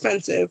very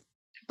expensive.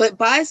 But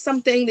buy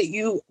something that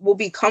you will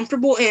be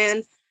comfortable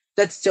in,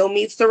 that still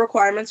meets the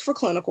requirements for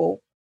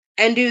clinical,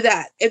 and do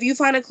that. If you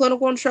find a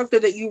clinical instructor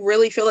that you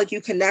really feel like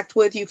you connect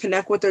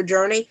with their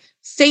journey,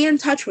 stay in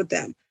touch with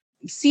them.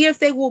 See if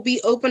they will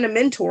be open to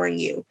mentoring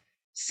you.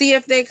 See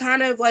if they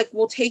kind of like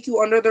will take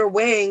you under their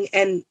wing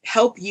and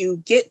help you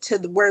get to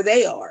where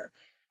they are.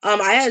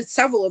 I had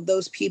several of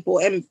those people.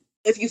 And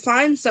if you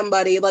find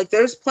somebody, like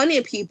there's plenty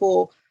of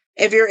people,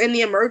 if you're in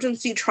the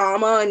emergency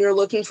trauma and you're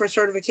looking for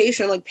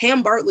certification, like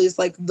Pam Bartley is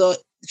like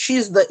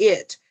she's the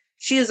it.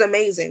 She is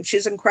amazing.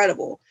 She's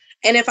incredible.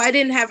 And if I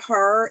didn't have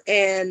her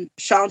and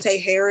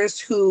Shantae Harris,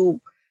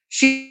 who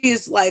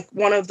she's like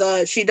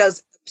she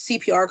does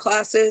CPR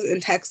classes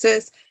in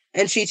Texas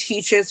and she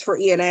teaches for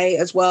ENA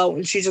as well.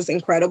 And she's just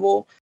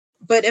incredible.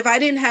 But if I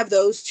didn't have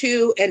those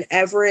two and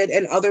Everett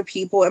and other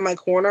people in my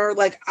corner,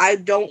 like I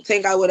don't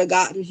think I would have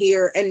gotten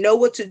here and know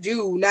what to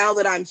do now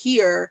that I'm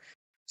here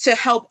to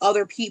help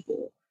other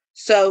people.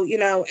 So,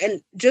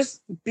 and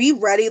just be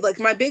ready. Like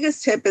my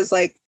biggest tip is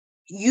like,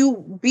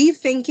 you be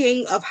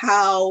thinking of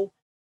how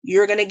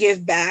you're going to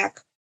give back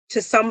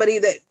to somebody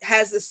that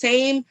has the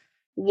same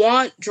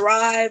want,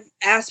 drive,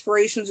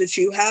 aspirations that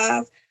you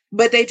have,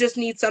 but they just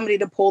need somebody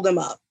to pull them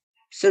up.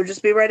 So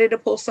just be ready to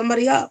pull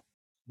somebody up.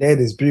 That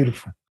is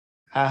beautiful.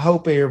 I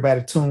hope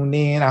everybody tuned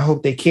in. I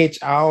hope they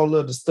catch all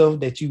of the stuff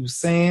that you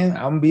saying.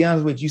 I'm going to be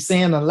honest with you,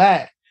 saying a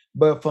lot,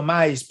 but for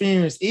my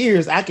experienced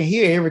ears, I can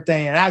hear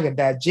everything and I can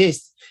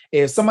digest.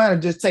 If somebody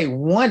just take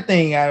one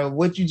thing out of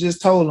what you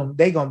just told them,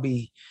 they're going to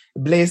be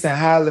blessed and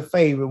highly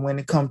favored when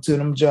it comes to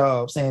them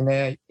jobs. And,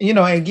 and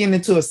getting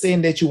into a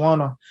setting that you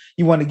want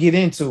to get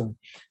into.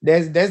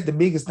 That's the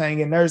biggest thing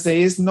in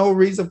nursing. It's no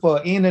reason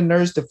for any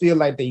nurse to feel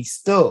like they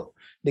stuck.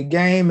 The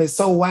game is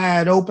so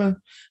wide open.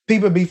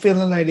 People be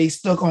feeling like they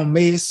stuck on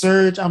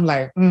med-surg. I'm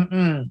like,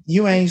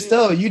 you ain't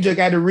stuck. You just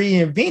got to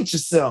reinvent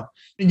yourself.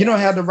 You don't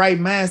have the right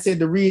mindset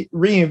to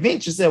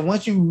reinvent yourself.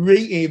 Once you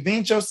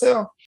reinvent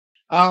yourself,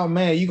 oh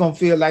man, you're going to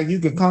feel like you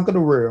can conquer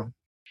the world.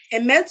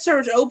 And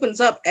med-surg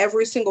opens up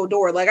every single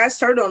door. Like I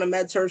started on a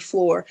med-surg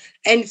floor.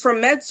 And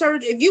from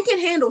med-surg, if you can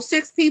handle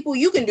 6 people,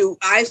 you can do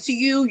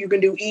ICU, you can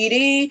do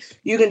ED,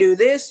 you can do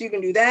this, you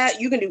can do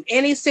that. You can do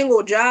any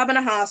single job in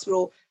a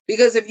hospital.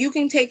 Because if you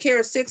can take care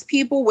of 6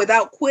 people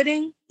without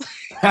quitting,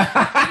 and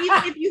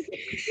even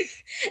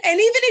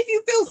if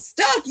you feel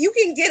stuck, you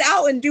can get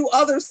out and do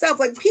other stuff.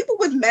 Like people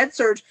with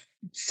med-surg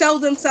sell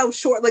themselves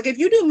short. Like if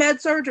you do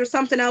med-surg or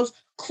something else,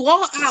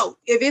 claw out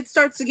if it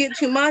starts to get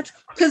too much,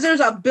 because there's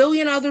a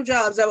billion other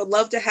jobs that would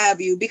love to have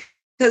you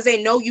because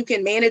they know you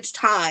can manage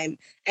time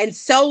and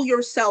sell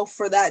yourself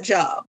for that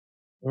job.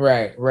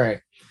 Right.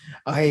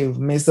 Hey,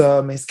 Miss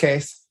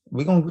Cass,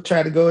 we're going to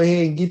try to go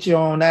ahead and get you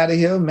on out of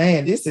here.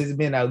 Man, this has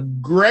been a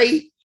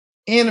great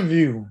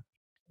interview.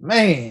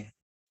 Man.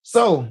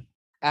 So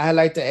I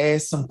like to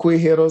ask some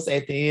quick hitters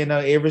at the end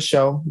of every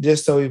show,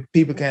 just so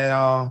people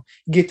can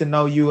get to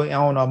know you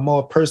on a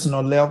more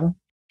personal level.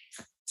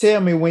 Tell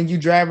me, when you're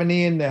driving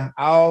in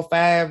all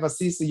 5 or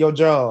 6 of your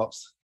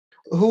jobs,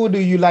 who do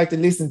you like to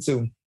listen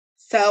to?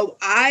 So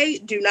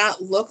I do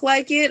not look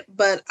like it,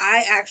 but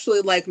I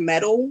actually like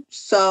metal.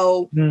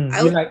 So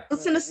I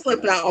listen to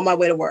Slipknot on my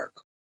way to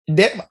work.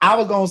 I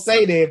was going to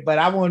say that, but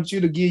I want you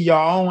to give your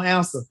own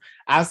answer.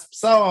 I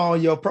saw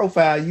on your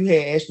profile, you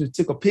had actually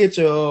took a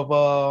picture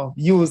of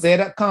you was at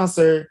a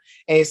concert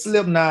at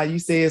Slipknot. You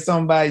said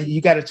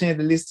you got a chance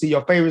to listen to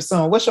your favorite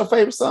song. What's your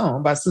favorite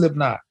song by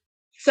Slipknot?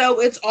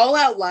 So it's All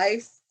Out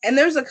Life. And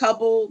there's a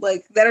couple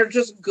like that are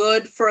just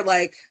good for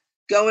like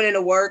going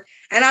into work.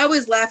 And I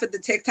always laugh at the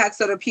TikToks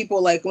that are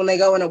people like when they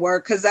go into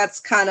work, because that's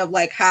kind of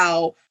like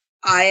how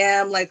I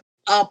am, like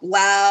up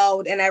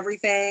loud and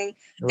everything.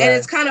 Right. And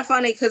it's kind of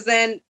funny because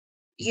then,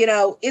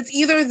 it's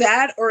either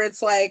that or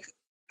it's like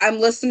I'm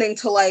listening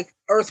to like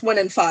Earth, Wind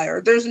and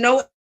Fire. There's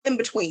no in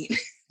between.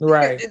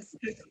 Right. It's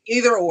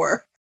either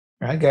or.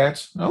 I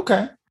got you.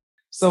 Okay.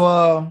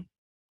 So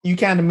you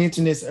kind of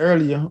mentioned this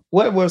earlier.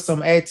 What were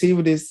some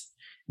activities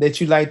that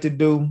you like to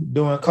do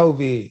during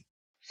COVID?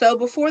 So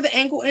before the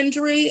ankle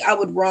injury, I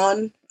would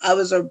run. I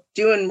was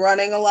doing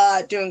running a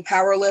lot, doing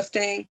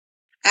powerlifting.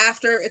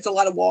 After, it's a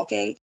lot of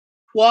walking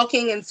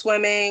and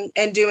swimming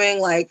and doing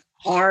like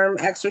arm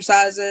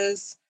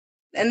exercises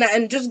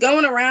and just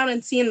going around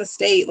and seeing the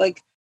state.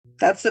 Like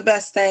that's the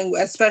best thing,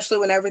 especially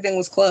when everything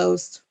was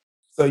closed.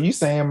 So you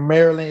saying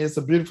Maryland is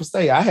a beautiful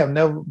state? I have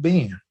never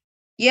been.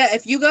 Yeah,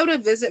 if you go to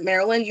visit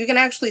Maryland, you can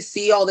actually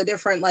see all the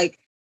different, like,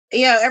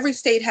 every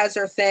state has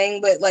their thing,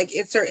 but like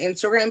it's their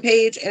Instagram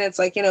page. And it's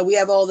like, we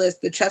have all this,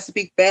 the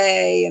Chesapeake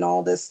Bay and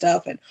all this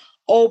stuff and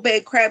Old Bay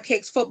crab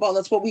cakes football.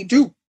 That's what we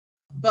do.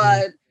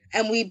 But,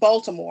 and we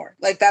Baltimore,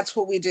 like that's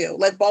what we do.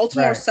 Like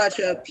Baltimore is such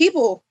a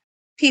people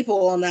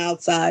on the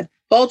outside.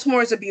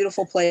 Baltimore is a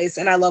beautiful place.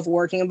 And I love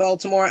working in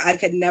Baltimore. I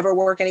could never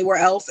work anywhere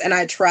else. And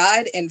I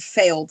tried and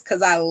failed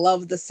because I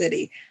love the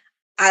city.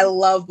 I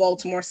love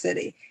Baltimore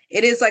City.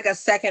 It is like a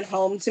second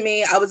home to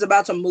me. I was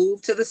about to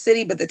move to the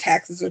city, but the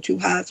taxes are too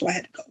high, so I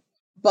had to go.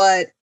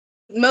 But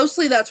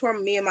mostly that's where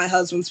me and my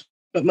husband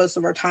spent most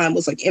of our time,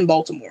 was like in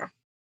Baltimore.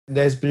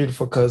 That's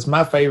beautiful because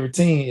my favorite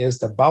team is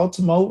the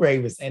Baltimore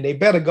Ravens, and they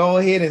better go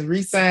ahead and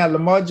re-sign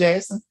Lamar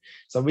Jackson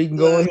so we can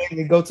go ahead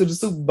and go to the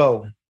Super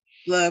Bowl.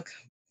 Look,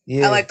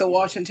 Yeah. I like the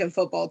Washington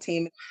football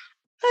team.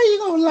 How you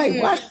gonna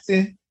like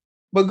Washington,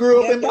 but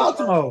grew up in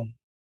Baltimore?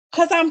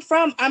 Because I'm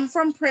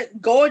from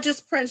gorgeous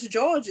Prince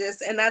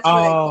George's, and that's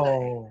where they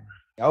play.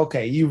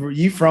 Okay.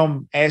 You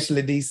from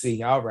Ashland,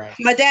 DC. All right.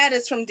 My dad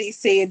is from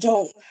DC.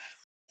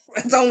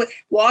 It's only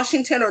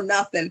Washington or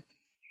nothing.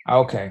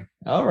 Okay.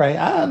 All right.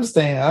 I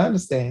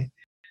understand.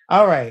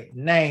 All right.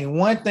 Name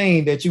one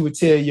thing that you would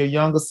tell your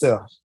younger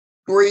self.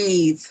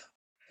 Breathe.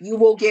 You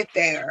will get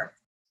there.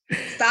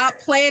 Stop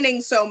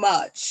planning so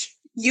much.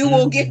 You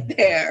will get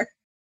there.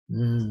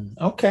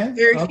 Okay.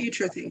 Very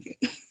future thinking.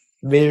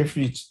 Very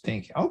future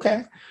thinking.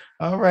 Okay.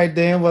 All right,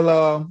 then.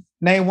 Well,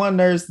 name one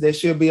nurse that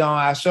should be on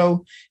our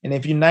show. And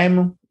if you name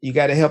them, you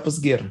got to help us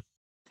get them.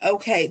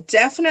 Okay.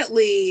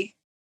 Definitely.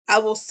 I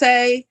will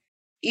say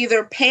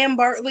either Pam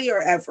Bartley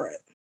or Everett.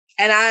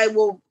 And I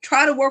will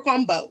try to work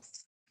on both.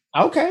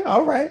 Okay.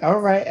 All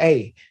right.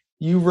 Hey,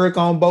 you work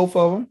on both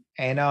of them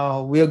and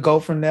we'll go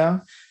from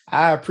there.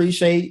 I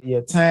appreciate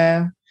your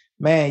time.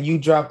 Man, you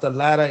dropped a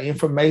lot of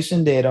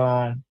information that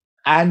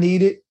I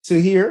needed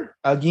to hear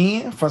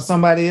again from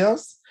somebody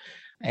else.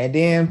 And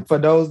then for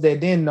those that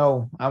didn't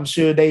know, I'm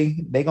sure they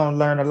going to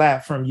learn a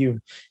lot from you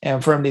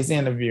and from this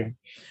interview.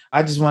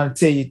 I just want to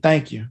tell you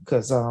thank you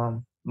because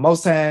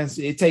most times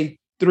it takes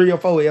 3 or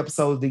 4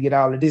 episodes to get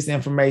all of this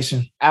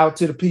information out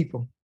to the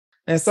people.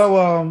 And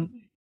so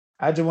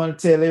I just want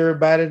to tell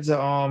everybody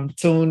to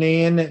tune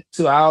in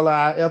to all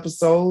our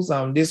episodes.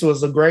 This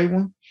was a great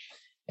one.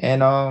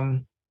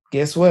 And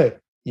guess what?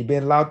 You've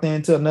been locked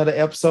into another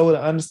episode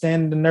of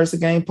Understanding the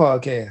Nursing Game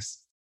podcast.